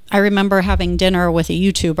I remember having dinner with a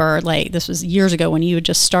YouTuber, like this was years ago when you had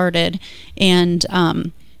just started, and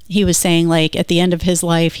he was saying, like, at the end of his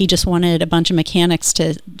life, he just wanted a bunch of mechanics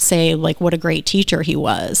to say, like, what a great teacher he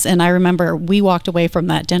was. And I remember we walked away from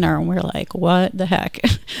that dinner and we're like, what the heck?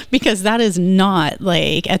 Because that is not,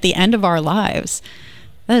 like, at the end of our lives,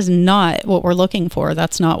 that is not what we're looking for.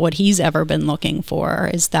 That's not what he's ever been looking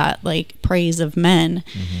for, is that, like, praise of men.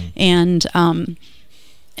 And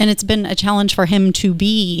it's been a challenge for him to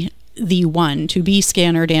be the one, to be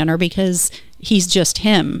ScannerDanner, because he's just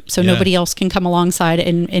him, so nobody else can come alongside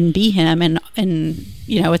and be him, and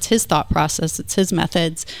it's his thought process, it's his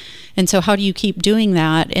methods. And so how do you keep doing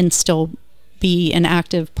that and still be an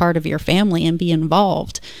active part of your family and be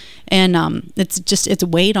involved? And it's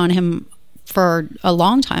weighed on him for a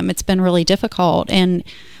long time. It's been really difficult, and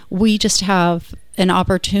we just have an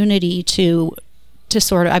opportunity to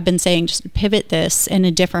sort of, I've been saying, just pivot this in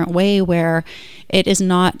a different way where it is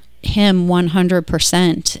not him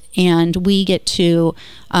 100%, and we get to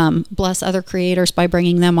bless other creators by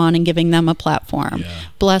bringing them on and giving them a platform,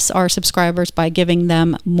 bless our subscribers by giving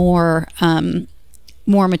them more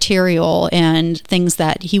material and things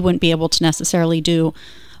that he wouldn't be able to necessarily do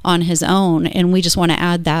on his own. And we just want to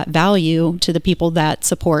add that value to the people that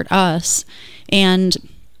support us, and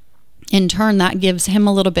in turn that gives him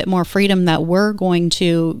a little bit more freedom that we're going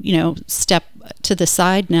to step to the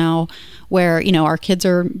side now, where our kids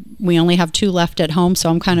we only have 2 left at home, so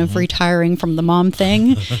I'm kind of retiring from the mom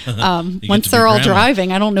thing. Once they're all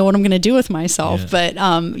driving, I don't know what I'm going to do with myself. But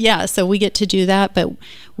so we get to do that. But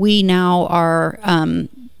we now are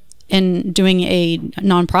in doing a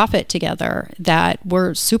nonprofit together that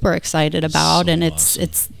we're super excited about, and it's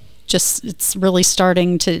really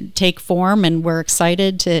starting to take form, and we're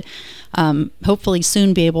excited to hopefully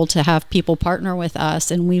soon be able to have people partner with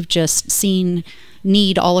us. And we've just seen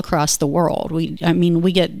need all across the world. We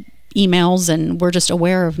get emails, and we're just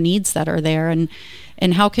aware of needs that are there, and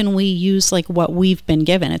how can we use like what we've been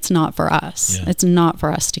given? It's not for us. It's not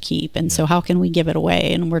for us to keep. And so how can we give it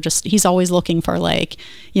away? And he's always looking for, like,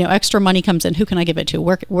 extra money comes in. Who can I give it to?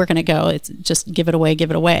 Where can it go? It's just give it away.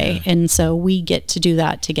 Yeah. And so we get to do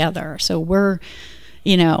that together. So we're,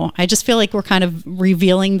 I just feel like we're kind of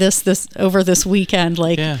revealing this over this weekend,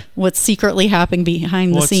 like what's secretly happening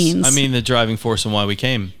behind the scenes. The driving force and why we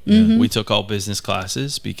came. We took all business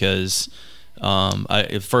classes because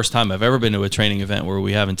the first time I've ever been to a training event where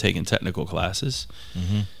we haven't taken technical classes,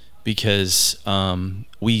 because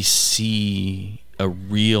we see a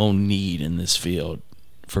real need in this field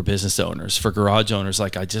for business owners, for garage owners.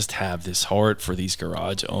 Like, I just have this heart for these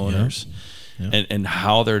garage owners and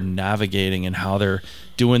how they're navigating and how they're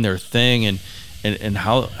doing their thing. and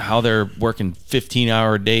how they're working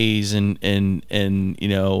 15-hour days and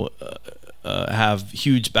have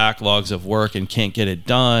huge backlogs of work and can't get it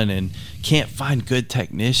done and can't find good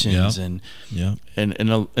technicians. And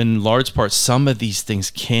in large part, some of these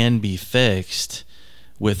things can be fixed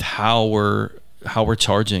with how we're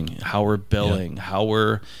charging, how we're billing, how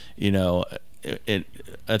we're,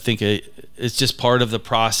 I think it's just part of the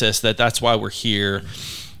process that's why we're here.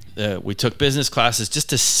 We took business classes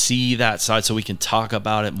just to see that side so we can talk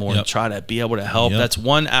about it more and try to be able to help. That's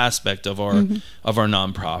one aspect of our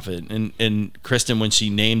nonprofit. And Kristen, when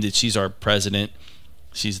she named it, she's our president.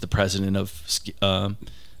 She's the president of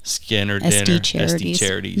ScannerDanner, SD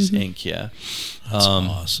Charities Inc. Yeah. That's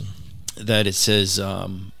awesome. That it says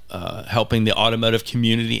helping the automotive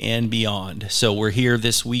community and beyond. So we're here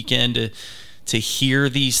this weekend to hear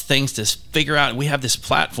these things, to figure out. We have this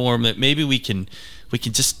platform that maybe we can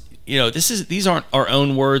just, these aren't our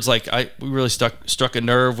own words. Like we really struck a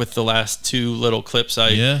nerve with the last two little clips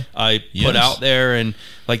I put out there, and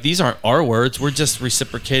like these aren't our words. We're just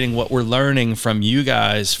reciprocating what we're learning from you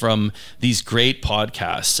guys from these great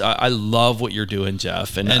podcasts. I love what you're doing,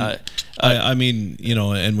 Jeff, and I mean,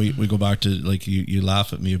 and we go back to, like, you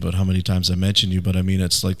laugh at me about how many times I mention you, but I mean,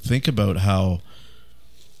 it's like, think about how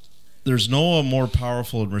there's no more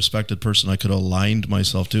powerful and respected person I could have aligned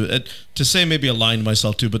myself to. To say maybe aligned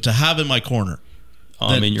myself to, but to have in my corner.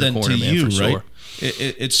 I'm in your corner, man, for sure.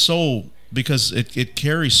 It's so, because it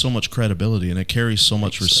carries so much credibility and it carries so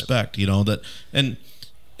much respect, that, and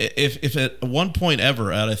if at one point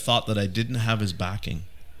ever I thought that I didn't have his backing,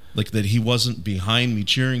 like that he wasn't behind me,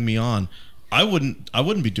 cheering me on, I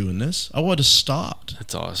wouldn't be doing this. I would have stopped.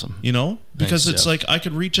 That's awesome. Because Thanks, it's Jeff. like I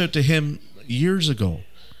could reach out to him years ago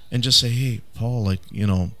and just say, hey, Paul, like,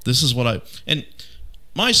 this is what and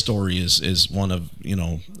my story is one of,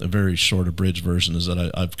 a very short abridged version, is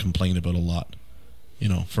that I've complained about a lot,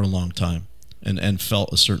 for a long time and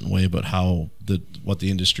felt a certain way about what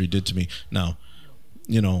the industry did to me. Now,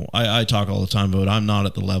 I talk all the time about I'm not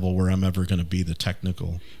at the level where I'm ever going to be the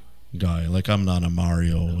technical guy. Like, I'm not a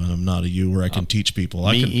Mario and I'm not a you where I can teach people.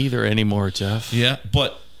 Me either anymore, Jeff. Yeah,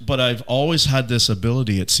 but I've always had this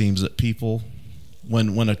ability, it seems, that people,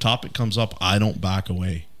 when a topic comes up, I don't back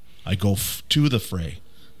away. I go to the fray.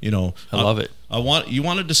 I love it. You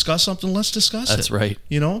want to discuss something? Let's discuss it. That's right.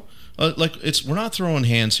 We're not throwing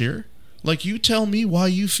hands here. Like, you tell me why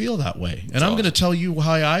you feel that way, and I'm going to tell you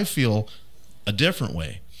why I feel a different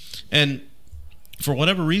way. And for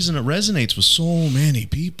whatever reason, it resonates with so many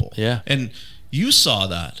people. Yeah. And you saw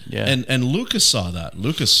that. Yeah. And Lucas saw that.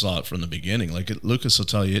 Lucas saw it from the beginning. Like, Lucas will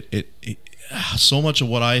tell you it so much of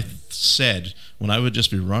what I said when I would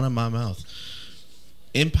just be running my mouth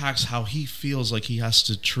impacts how he feels like he has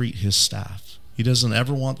to treat his staff. He doesn't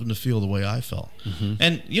ever want them to feel the way I felt. Mm-hmm.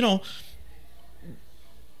 And,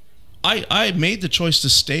 I made the choice to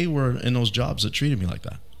stay in those jobs that treated me like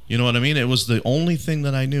that. You know what I mean? It was the only thing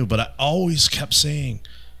that I knew, but I always kept saying,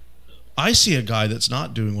 I see a guy that's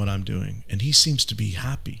not doing what I'm doing, and he seems to be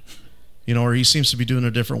happy, or he seems to be doing it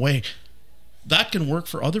a different way. That can work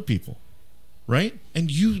for other people, right?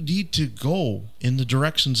 And you need to go in the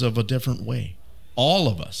directions of a different way. All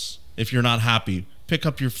of us, if you're not happy, pick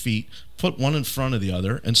up your feet, put one in front of the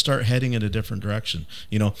other, and start heading in a different direction.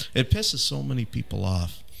 It pisses so many people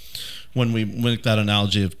off when we make that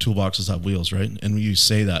analogy of toolboxes have wheels, right? And you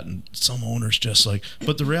say that, and some owners just like,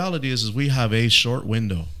 but the reality is we have a short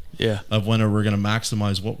window of when we're going to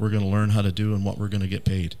maximize what we're going to learn how to do and what we're going to get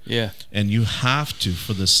paid. Yeah. And you have to,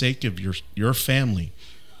 for the sake of your family,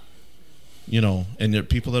 and the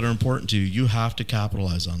people that are important to you, you have to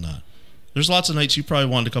capitalize on that. There's lots of nights you probably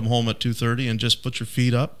wanted to come home at 2:30 and just put your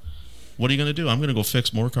feet up. What are you going to do? I'm going to go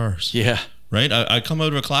fix more cars. Yeah. Right? I come out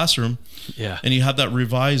of a classroom, and you have that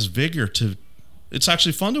revised vigor to. It's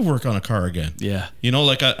actually fun to work on a car again. Yeah.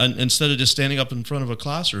 Instead of just standing up in front of a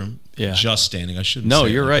classroom, just standing. I shouldn't. No,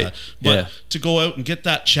 say you're right. That. But to go out and get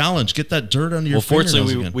that challenge, get that dirt under your fingernails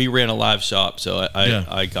fortunately, again. we ran a live shop, so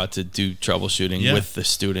I got to do troubleshooting with the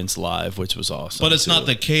students live, which was awesome. But it's not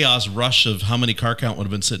the chaos rush of how many car count would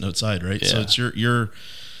have been sitting outside, right? Yeah. So it's your.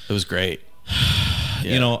 It was great.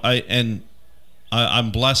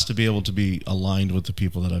 I'm blessed to be able to be aligned with the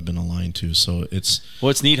people that I've been aligned to. So it's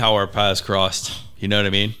neat how our paths crossed. You know what I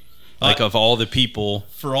mean? Like, of all the people,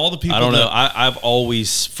 for all the people, I don't know. I've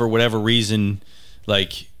always, for whatever reason,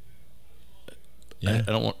 like, I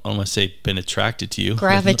don't want to say been attracted to you.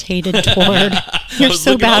 Gravitated toward. You're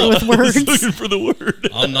so bad with words. I was looking for the word.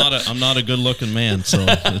 I'm not a good looking man, so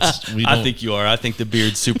I think you are. I think the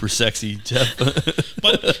beard's super sexy, Jeff.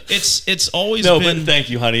 But it's always been. But thank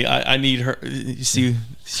you, honey. I need her. You see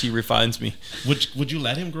She refines me. Would you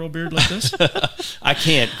let him grow a beard like this? I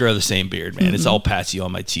can't grow the same beard, man. It's all patchy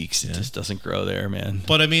on my cheeks. It just doesn't grow there, man.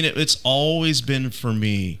 But I mean, it's always been for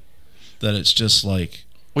me that it's just like.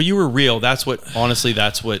 Well, you were real. That's what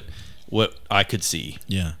I could see.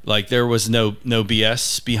 Yeah. Like there was no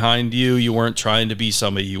BS behind you. You weren't trying to be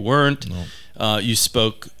somebody you weren't. No. You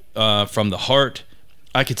spoke from the heart.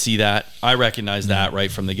 I could see that. I recognize that right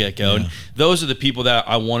from the get-go. And those are the people that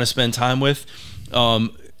I want to spend time with. And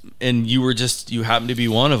you happened to be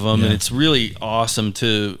one of them. Yeah. And it's really awesome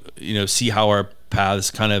to, see how our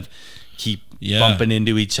paths kind of keep bumping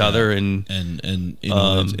into each other. And you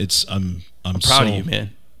know, I'm proud of you,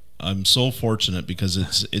 man. I'm so fortunate because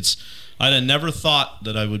I'd have never thought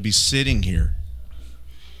that I would be sitting here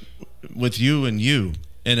with you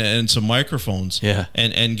and some microphones,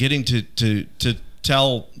 and getting to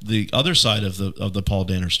tell the other side of the Paul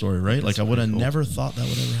Danner story, right? Like I would have never thought that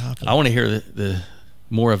would ever happen. I want to hear the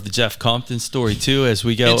more of the Jeff Compton story too as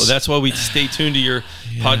we go. That's why we stay tuned to your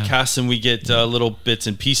podcast and we get little bits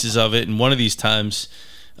and pieces of it. And one of these times,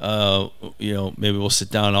 maybe we'll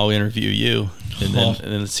sit down and I'll interview you, and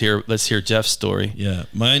then let's hear Jeff's story. Yeah,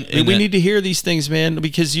 we need to hear these things, man,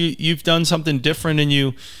 because you've done something different, and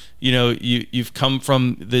you've come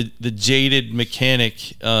from the jaded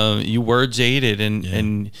mechanic. You were jaded,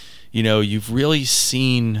 and you've really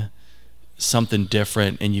seen something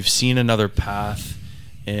different, and you've seen another path,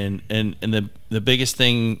 and the biggest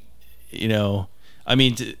thing, I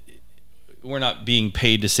mean. We're not being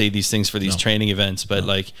paid to say these things for these training events, but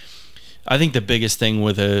like, I think the biggest thing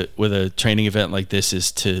with a training event like this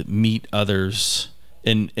is to meet others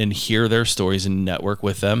and hear their stories and network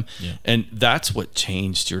with them. Yeah. And that's what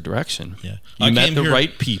changed your direction. Yeah. You met the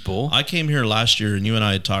right people. I came here last year and you and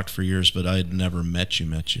I had talked for years, but I had never met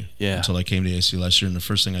you. Yeah. Until I came to AC last year. And the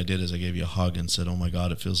first thing I did is I gave you a hug and said, oh my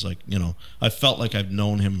God, it feels like, I felt like I've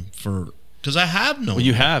known him because I have known. Well,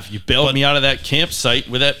 you have. You bailed me out of that campsite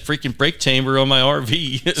with that freaking brake chamber on my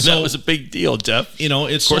RV. That was a big deal, Jeff.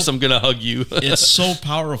 Of course, I'm going to hug you. It's so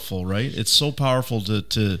powerful, right? It's so powerful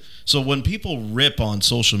to. So when people rip on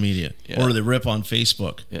social media or they rip on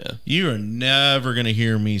Facebook, you are never going to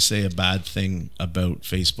hear me say a bad thing about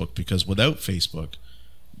Facebook, because without Facebook,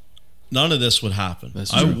 none of this would happen.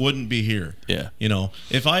 I wouldn't be here. Yeah.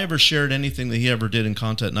 If I ever shared anything that he ever did in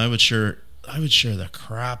content, and I would share the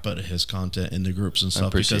crap out of his content in the groups and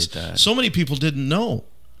stuff, because so many people didn't know.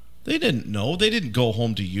 They didn't know. They didn't go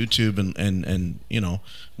home to YouTube and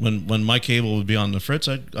when my cable would be on the fritz,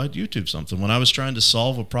 I'd YouTube something. When I was trying to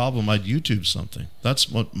solve a problem, I'd YouTube something. That's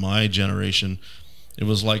what my generation. It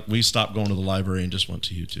was like we stopped going to the library and just went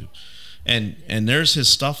to YouTube. And there's his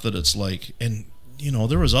stuff that it's like, and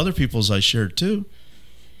there was other people's I shared too,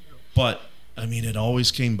 but. I mean, it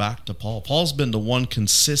always came back to Paul. Paul's been the one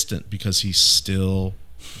consistent because he's still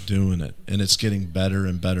doing it, and it's getting better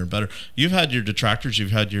and better and better. You've had your detractors.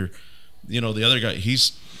 You've had your, the other guy.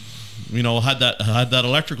 He's, had that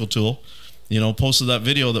electrical tool. Posted that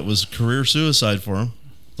video that was career suicide for him,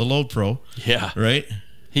 the Load Pro. Yeah. Right.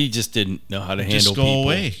 He just didn't know how to handle just go people.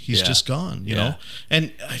 away. He's just gone. You know,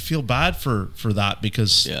 and I feel bad for that,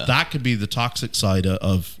 because that could be the toxic side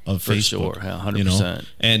of for Facebook. Sure, 100%.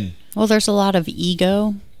 And there's a lot of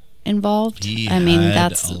ego involved.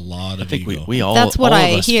 That's a lot of I think ego. we all. That's what all I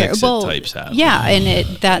of us hear. fix-it types have. Yeah, and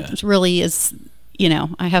that really is.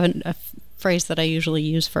 I haven't a phrase that I usually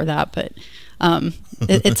use for that, but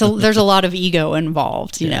there's a lot of ego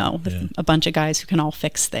involved. With a bunch of guys who can all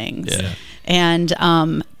fix things. Yeah. And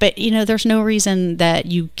but there's no reason that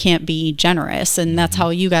you can't be generous, and that's how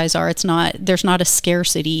you guys are. There's not a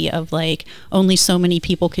scarcity of like only so many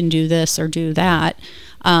people can do this or do that.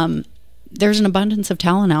 There's an abundance of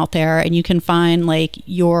talent out there, and you can find like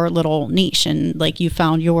your little niche, and like you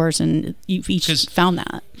found yours, and you've each found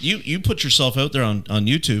that. You put yourself out there on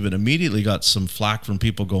YouTube and immediately got some flack from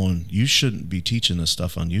people going, you shouldn't be teaching this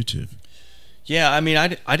stuff on YouTube. Yeah, I mean,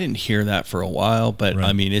 I didn't hear that for a while, but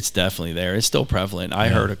I mean, it's definitely there. It's still prevalent. I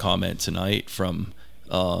heard a comment tonight from,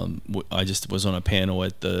 I just was on a panel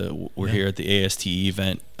at we're here at the ASTE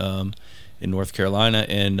event in North Carolina,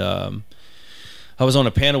 and I was on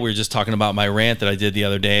a panel. We were just talking about my rant that I did the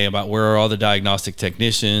other day about where are all the diagnostic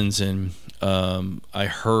technicians, and I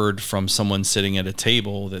heard from someone sitting at a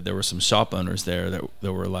table that there were some shop owners there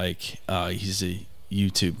that were like, he's a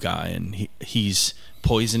YouTube guy, and he's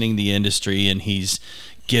poisoning the industry, and he's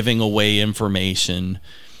giving away information,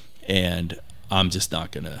 and I'm just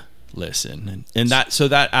not gonna listen. And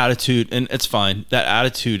that attitude, and it's fine, that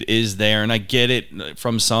attitude is there, and I get it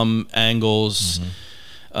from some angles.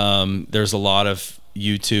 There's a lot of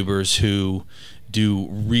YouTubers who do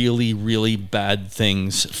really, really bad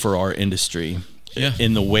things for our industry,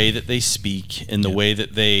 in the way that they speak, in the way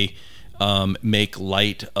that they make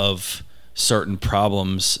light of certain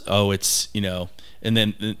problems. Oh, it's, and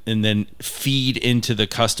then feed into the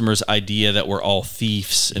customer's idea that we're all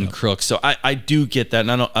thieves and crooks. So I do get that,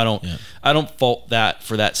 and I don't fault that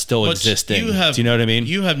for that still existing. Do you know what I mean?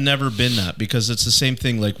 You have never been that, because it's the same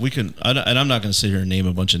thing. Like and I'm not going to sit here and name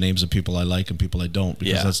a bunch of names of people I like and people I don't,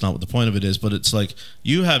 because that's not what the point of it is. But it's like,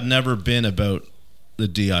 you have never been about the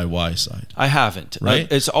DIY side. I haven't. Right?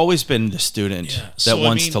 It's always been the student that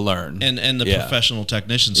wants to learn, and the professional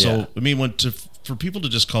technician. So I mean, for people to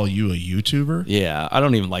just call you a YouTuber, I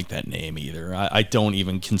don't even like that name either. I don't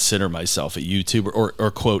even consider myself a YouTuber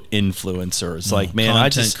or quote influencer. It's like, man,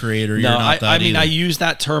 content creator. You're not that. I mean, either. I use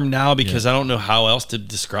that term now because I don't know how else to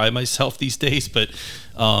describe myself these days. But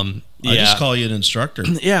I just call you an instructor.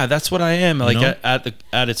 Yeah, that's what I am. Like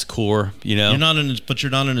at its core, You're not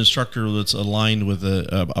an instructor that's aligned with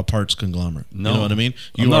a parts conglomerate. No, you know what I mean.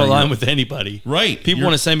 I'm not aligned with anybody. Right. People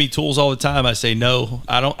want to send me tools all the time. I say no.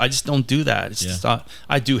 I don't. I just don't do that. It's just not.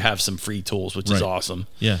 I do have some free tools, which is awesome.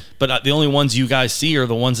 Yeah. But the only ones you guys see are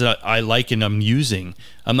the ones that I like and I'm using.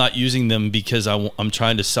 I'm not using them because I'm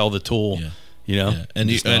trying to sell the tool. Yeah. Yeah. And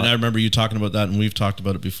I remember you talking about that, and we've talked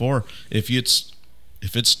about it before.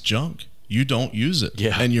 If it's junk, you don't use it.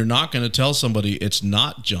 Yeah. And you're not going to tell somebody it's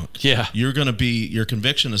not junk. Yeah. You're going to be, your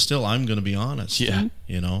conviction is still, I'm going to be honest. Yeah.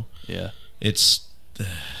 Yeah. It's the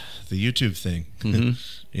YouTube thing. I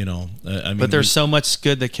mean, but there's so much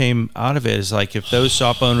good that came out of it. Is like, if those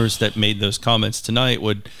shop owners that made those comments tonight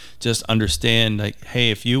would just understand, like, hey,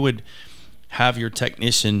 if you would have your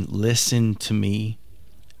technician listen to me,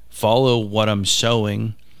 follow what I'm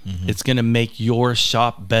showing, it's going to make your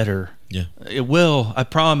shop better. Yeah. It will, I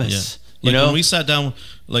promise. Yeah. When we sat down,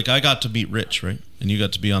 like, I got to meet Rich, right? And you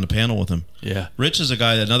got to be on the panel with him. Yeah. Rich is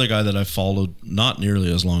another guy that I followed not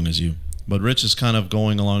nearly as long as you, but Rich is kind of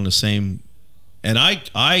going along the same. And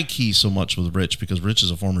I key so much with Rich because Rich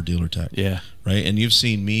is a former dealer tech. Yeah. Right. And you've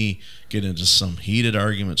seen me get into some heated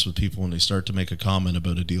arguments with people when they start to make a comment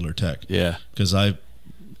about a dealer tech. Yeah. Because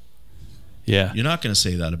you're not going to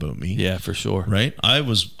say that about me. Yeah, for sure. Right? I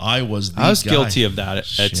was guilty of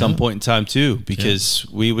that at some point in time too, because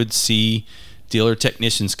we would see dealer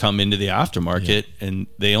technicians come into the aftermarket and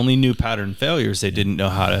they only knew pattern failures. They didn't know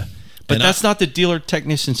how to. But that's not the dealer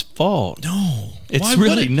technician's fault. No, it's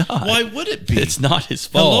really not. Why would it be? It's not his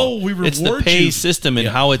fault. Hello, we reward It's the pay you. system and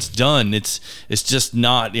how it's done. It's just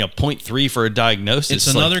not 0.3 for a diagnosis.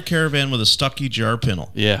 It's another caravan with a stucky jar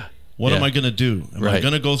pintle. Yeah. What am I going to do? Am I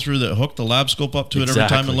going to go through hook the lab scope up to it every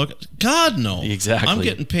time and look? God, no. Exactly. I'm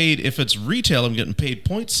getting paid, if it's retail, I'm getting paid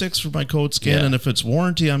 0.6 for my code scan, and if it's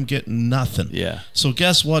warranty, I'm getting nothing. Yeah. So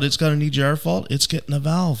guess what? It's got an EGR fault. It's getting a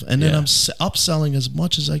valve. And then I'm upselling as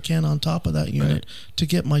much as I can on top of that unit to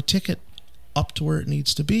get my ticket up to where it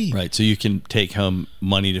needs to be. Right. So you can take home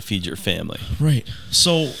money to feed your family. Right.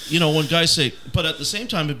 So, when guys say, but at the same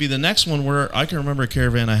time, it'd be the next one where I can remember a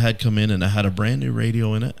caravan I had come in and it had a brand new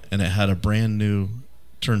radio in it and it had a brand new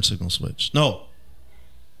turn signal switch. No.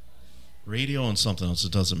 Radio and something else.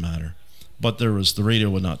 It doesn't matter. But the radio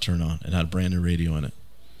would not turn on. It had a brand new radio in it.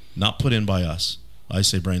 Not put in by us. I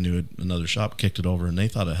say brand new. Another shop kicked it over and they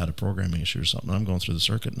thought it had a programming issue or something. I'm going through the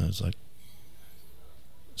circuit and it's like,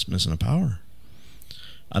 it's missing a power.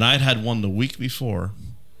 And I'd had one the week before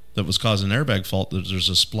that was causing an airbag fault. There's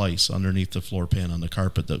a splice underneath the floor pan on the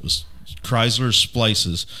carpet that was Chrysler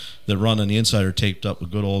splices that run on the inside are taped up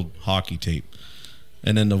with good old hockey tape.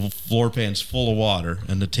 And then the floor pan's full of water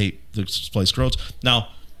and the splice corrodes. Now,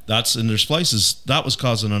 that's in their splices. That was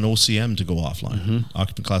causing an OCM to go offline,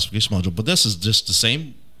 occupant classification module. But this is just the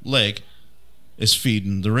same leg is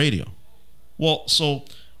feeding the radio. Well, so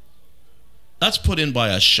that's put in by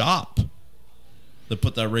a shop that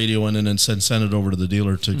put that radio in and then send it over to the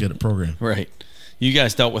dealer to get it programmed. Right. You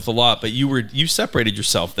guys dealt with a lot, but you separated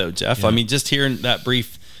yourself though, Jeff. Yeah. I mean, just hearing that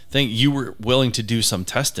brief thing, you were willing to do some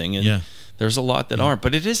testing, and there's a lot that aren't.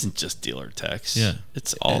 But it isn't just dealer techs. Yeah,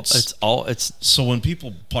 it's So when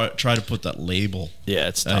people try to put that label,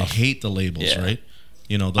 it's tough. I hate the labels. Right?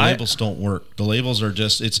 The labels don't work. The labels are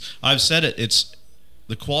just. I've said it. It's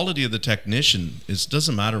the quality of the technician. It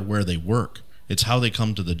doesn't matter where they work. It's how they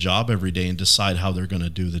come to the job every day and decide how they're going to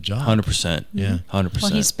do the job. 100%. Yeah, 100%.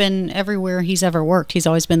 Well, he's been everywhere he's ever worked. He's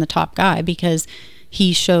always been the top guy because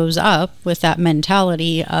he shows up with that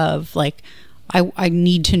mentality of like, I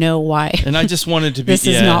need to know why. And I just wanted to be. This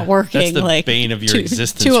is not working. That's the like bane of your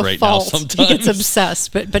existence to a right fault. now. Sometimes he gets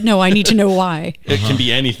obsessed, but no, I need to know why. It can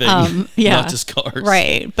be anything, yeah, not just cars.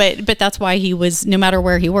 Right. But that's why he was, no matter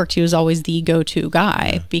where he worked, he was always the go-to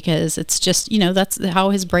guy, because it's just, that's how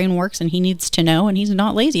his brain works, and he needs to know, and he's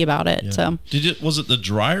not lazy about it. Yeah. So was it the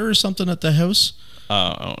dryer or something at the house?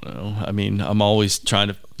 I don't know. I mean, I'm always trying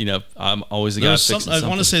to, I'm always the guy fixing something. I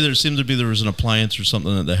want to say there was an appliance or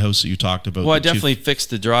something at the house that you talked about. Well, I definitely fixed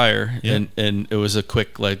the dryer, Yeah. and it was a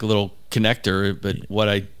quick little connector. But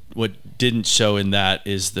what didn't show in that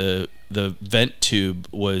is the vent tube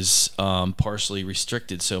was partially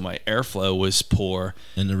restricted, so my airflow was poor,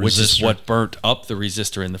 and the which is resistor. what burnt up the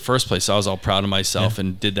resistor in the first place. So I was all proud of myself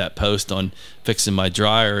and did that post on fixing my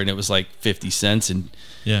dryer, and it was like 50 cents. And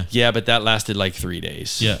but that lasted like 3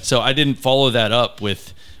 days. Yeah. So I didn't follow that up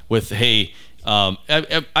with hey.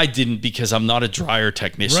 I didn't, because I'm not a dryer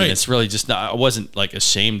technician. Right. It's really just not. I wasn't like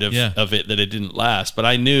ashamed of it that it didn't last, but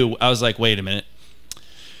I knew. I was like, wait a minute.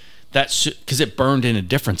 Because it burned in a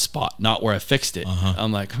different spot, not where I fixed it.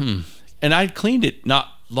 I'm like, and I'd cleaned it not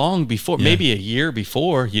long before, maybe a year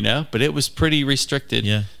before, but it was pretty restricted.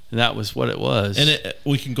 Yeah. And that was what it was. And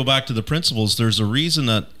we can go back to the principles. There's a reason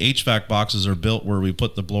that HVAC boxes are built where we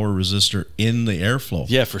put the blower resistor in the airflow.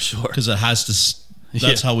 Yeah, for sure. Because it has to.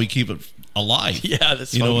 That's how we keep it alive. Yeah,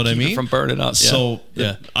 that's you know what I mean. From burning up. So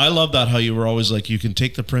I love that how you were always like, you can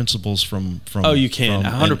take the principles from. Oh, you can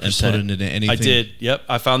 100%. And put it into anything. I did. Yep.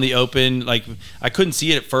 I found the open. Like, I couldn't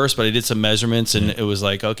see it at first, but I did some measurements, and it was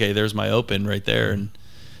like, okay, there's my open right there, and.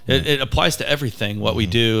 It applies to everything, what we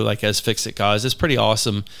do, like as Fix-It guys. It's pretty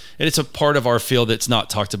awesome. And it's a part of our field that's not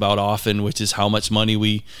talked about often, which is how much money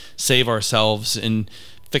we save ourselves in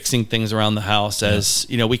fixing things around the house. As,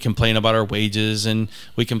 we complain about our wages, and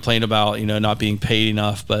we complain about, not being paid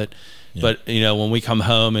enough. But when we come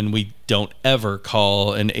home and we don't ever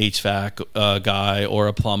call an HVAC guy or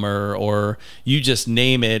a plumber, or you just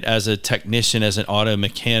name it, as a technician, as an auto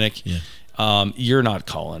mechanic, you're not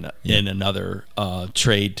calling in another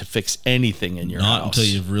trade to fix anything in your house. Not until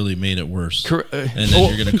you've really made it worse. And then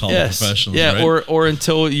you're going to call the professionals. Yeah, right? or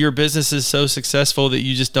until your business is so successful that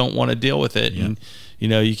you just don't want to deal with it. And,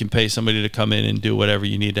 you can pay somebody to come in and do whatever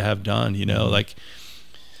you need to have done. Like,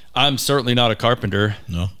 I'm certainly not a carpenter.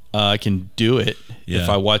 No. I can do it if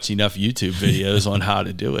I watch enough YouTube videos on how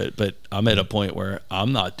to do it. But I'm at a point where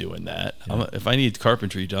I'm not doing that. If I need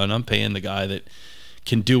carpentry done, I'm paying the guy that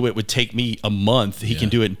can do it. Would take me a month. He can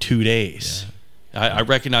do it in 2 days. I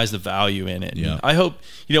recognize the value in it. Yeah. I hope,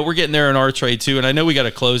 we're getting there in our trade too. And I know we got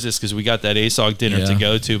to close this because we got that ASOG dinner to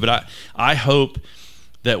go to, but I hope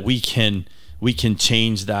that we can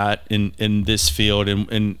change that in this field.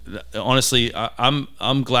 And honestly,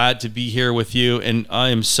 I'm glad to be here with you. And I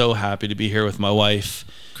am so happy to be here with my wife,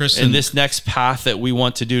 Kristen. and this next path that we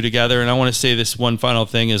want to do together. And I want to say this one final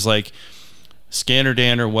thing is, like,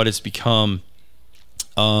 ScannerDanner, what it's become,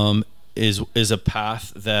 is a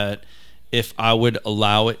path that, if I would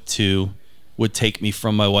allow it to, would take me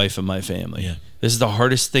from my wife and my family. Yeah. This is the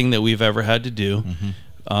hardest thing that we've ever had to do.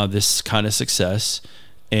 This kind of success.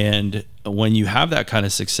 And when you have that kind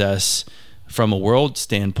of success, from a world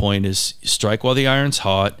standpoint, is strike while the iron's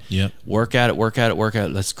hot. Yep. Work at it.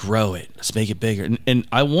 Let's grow it. Let's make it bigger. And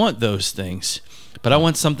I want those things, but I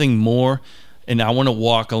want something more. And I want to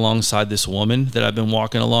walk alongside this woman that I've been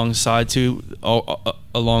walking alongside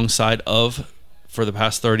of for the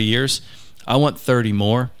past 30 years. I want 30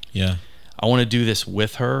 more. Yeah. I want to do this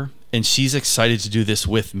with her, and she's excited to do this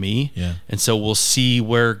with me. Yeah. And so we'll see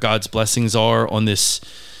where God's blessings are on this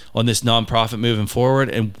nonprofit moving forward.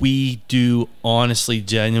 And we do honestly,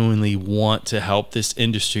 genuinely want to help this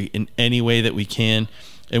industry in any way that we can.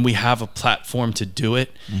 And we have a platform to do it,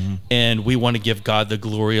 and we want to give God the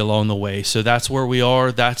glory along the way. So that's where we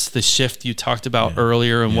are. That's the shift you talked about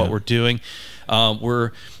earlier, and what we're doing.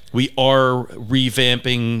 We are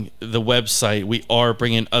revamping the website. We are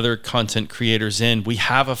bringing other content creators in. We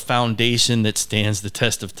have a foundation that stands the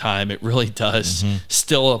test of time. It really does.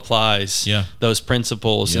 Still applies those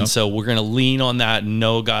principles, and so we're going to lean on that and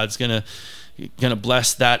know God's going to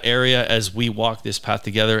bless that area as we walk this path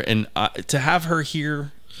together. And to have her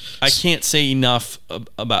here, I can't say enough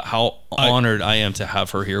about how honored I am to have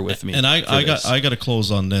her here with me. And I got to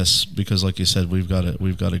close on this, because, like you said, we've got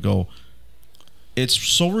to go. It's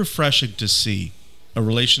so refreshing to see a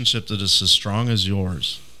relationship that is as strong as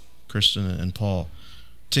yours, Kristen and Paul,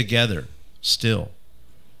 together still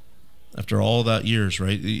after all that years,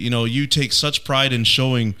 right? You take such pride in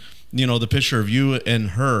showing, the picture of you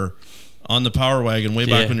and her on the Power Wagon way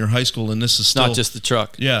back when you're high school, and this is still not just the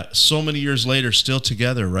truck. Yeah, so many years later, still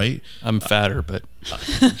together, right? I'm fatter, but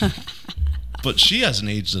But she hasn't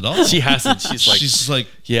aged at all. She hasn't. She's like,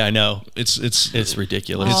 yeah, I know. It's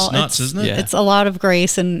ridiculous. Well, it's nuts, isn't it? Yeah. It's a lot of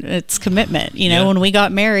grace and it's commitment. You know, Yeah. when we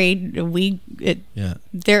got married, Yeah.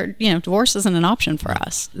 divorce isn't an option for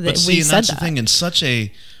us. But see, and that's the thing, in such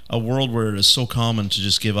a world where it is so common to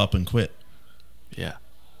just give up and quit, Yeah.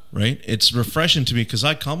 right? It's refreshing to me because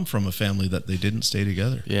I come from a family that they didn't stay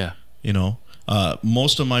together. Yeah. You know,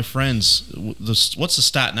 most of my friends, what's the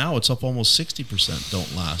stat now? It's up almost 60%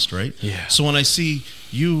 don't last, right? Yeah. So when I see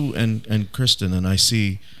you and Kristen, and I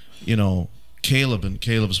see, you know, Caleb and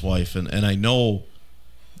Caleb's wife, and I know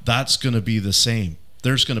that's going to be the same.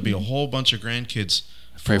 There's going to be a whole bunch of grandkids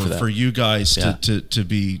Pray for that. for you guys Yeah. to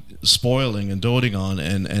be spoiling and doting on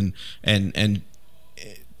and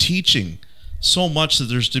teaching so much that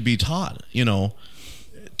there's to be taught, you know,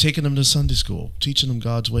 taking them to Sunday school, teaching them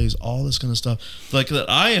God's ways, all this kind of stuff. Like that,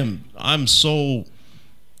 I'm so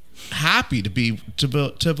happy to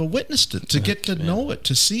have witnessed it, to get to know it,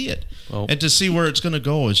 to see it, Well, and to see where it's going to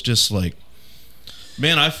go. Is just like,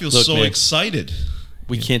 man, I feel so man, excited.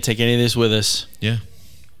 we can't take any of this with us, Yeah,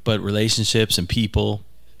 but relationships and people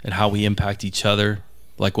and how we impact each other,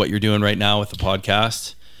 like what you're doing right now with the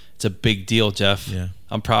podcast, it's a big deal, Jeff. Yeah.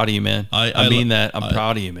 I'm proud of you, man. I mean that. I'm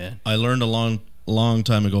proud of you, man. I learned a long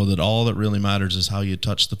time ago that all that really matters is how you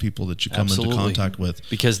touch the people that you come Absolutely. into contact with.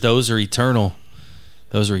 Because those are eternal.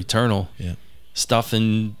 Those are eternal. Yeah. Stuff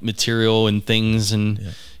and material and things, and Yeah.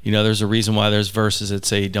 you know, there's a reason why there's verses that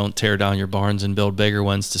say, "Don't tear down your barns and build bigger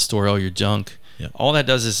ones to store all your junk." Yeah. All that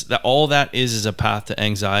does is that. All that is a path to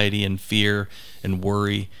anxiety and fear and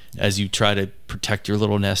worry as you try to protect your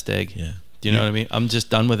little nest egg. Yeah. Do you know what I mean? I'm just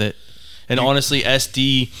done with it. And honestly,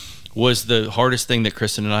 SD was the hardest thing that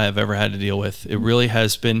Kristen and I have ever had to deal with. It really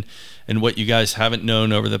has been. And what you guys haven't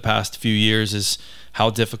known over the past few years is how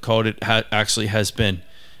difficult it actually has been.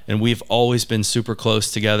 And we've always been super close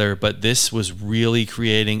together, but this was really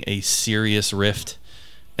creating a serious rift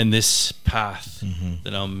in this path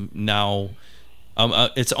that I'm now.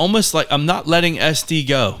 It's almost like I'm not letting SD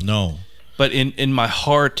go. No. But in my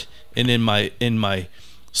heart and in my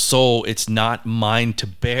soul, it's not mine to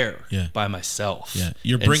bear by myself. Yeah,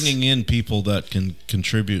 you're bringing in people that can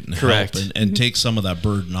contribute and Correct. help and take some of that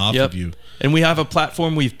burden off of you. And we have a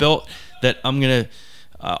platform we've built that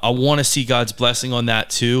I want to see God's blessing on that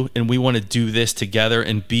too. And we want to do this together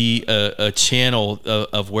and be a channel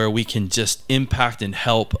of where we can just impact and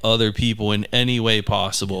help other people in any way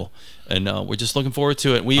possible. And we're just looking forward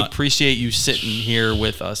to it. We appreciate you sitting here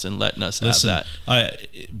with us and letting us have that.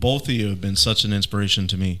 Both of you have been such an inspiration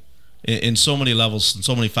to me in so many levels, in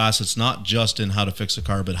so many facets, not just in how to fix a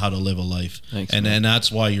car, but how to live a life. Thanks, and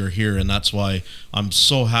that's why you're here, and that's why I'm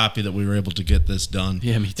so happy that we were able to get this done.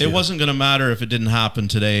 Yeah, me too. It wasn't going to matter if it didn't happen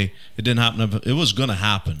today. It didn't happen. It was going to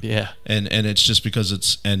happen. Yeah. And it's just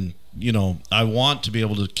because I want to be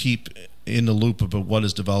able to keep in the loop of what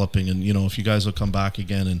is developing, and if you guys will come back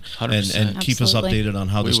again and 100%. keep us Absolutely. updated on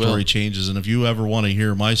how the We story will. changes, and if you ever want to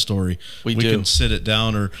hear my story, we do. can sit it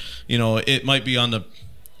down, or it might be on the.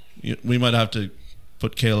 We might have to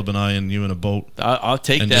put Caleb and I and you in a boat I'll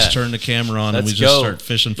take and that. just turn the camera on, and Let's we just go. start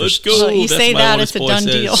fishing for. Let's go. Well, you That's say my that, oldest it's a boy done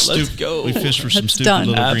says, deal. Let's go. We fish for some That's stupid done.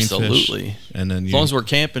 little Absolutely. green fish, and then As long as we're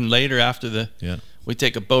camping later after we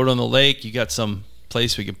take a boat on the lake. You got some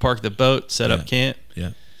place we can park the boat, set up camp.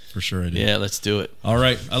 Yeah, for sure I do. Yeah, let's do it. All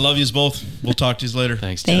right, I love yous both. We'll talk to yous later.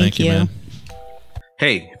 Thanks, Thank you. man.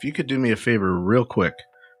 Hey, if you could do me a favor real quick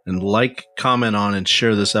and comment on, and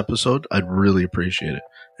share this episode, I'd really appreciate it.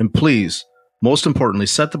 And please, most importantly,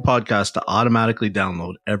 set the podcast to automatically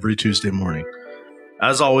download every Tuesday morning.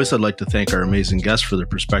 As always, I'd like to thank our amazing guests for their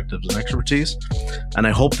perspectives and expertise, and I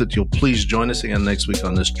hope that you'll please join us again next week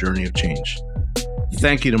on this journey of change.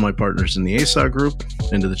 Thank you to my partners in the ASA group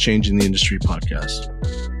and to the Changing the Industry podcast.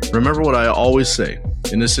 Remember what I always say,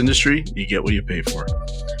 in this industry, you get what you pay for.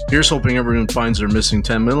 Here's hoping everyone finds their missing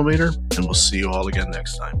 10 millimeter, and we'll see you all again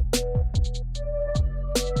next time.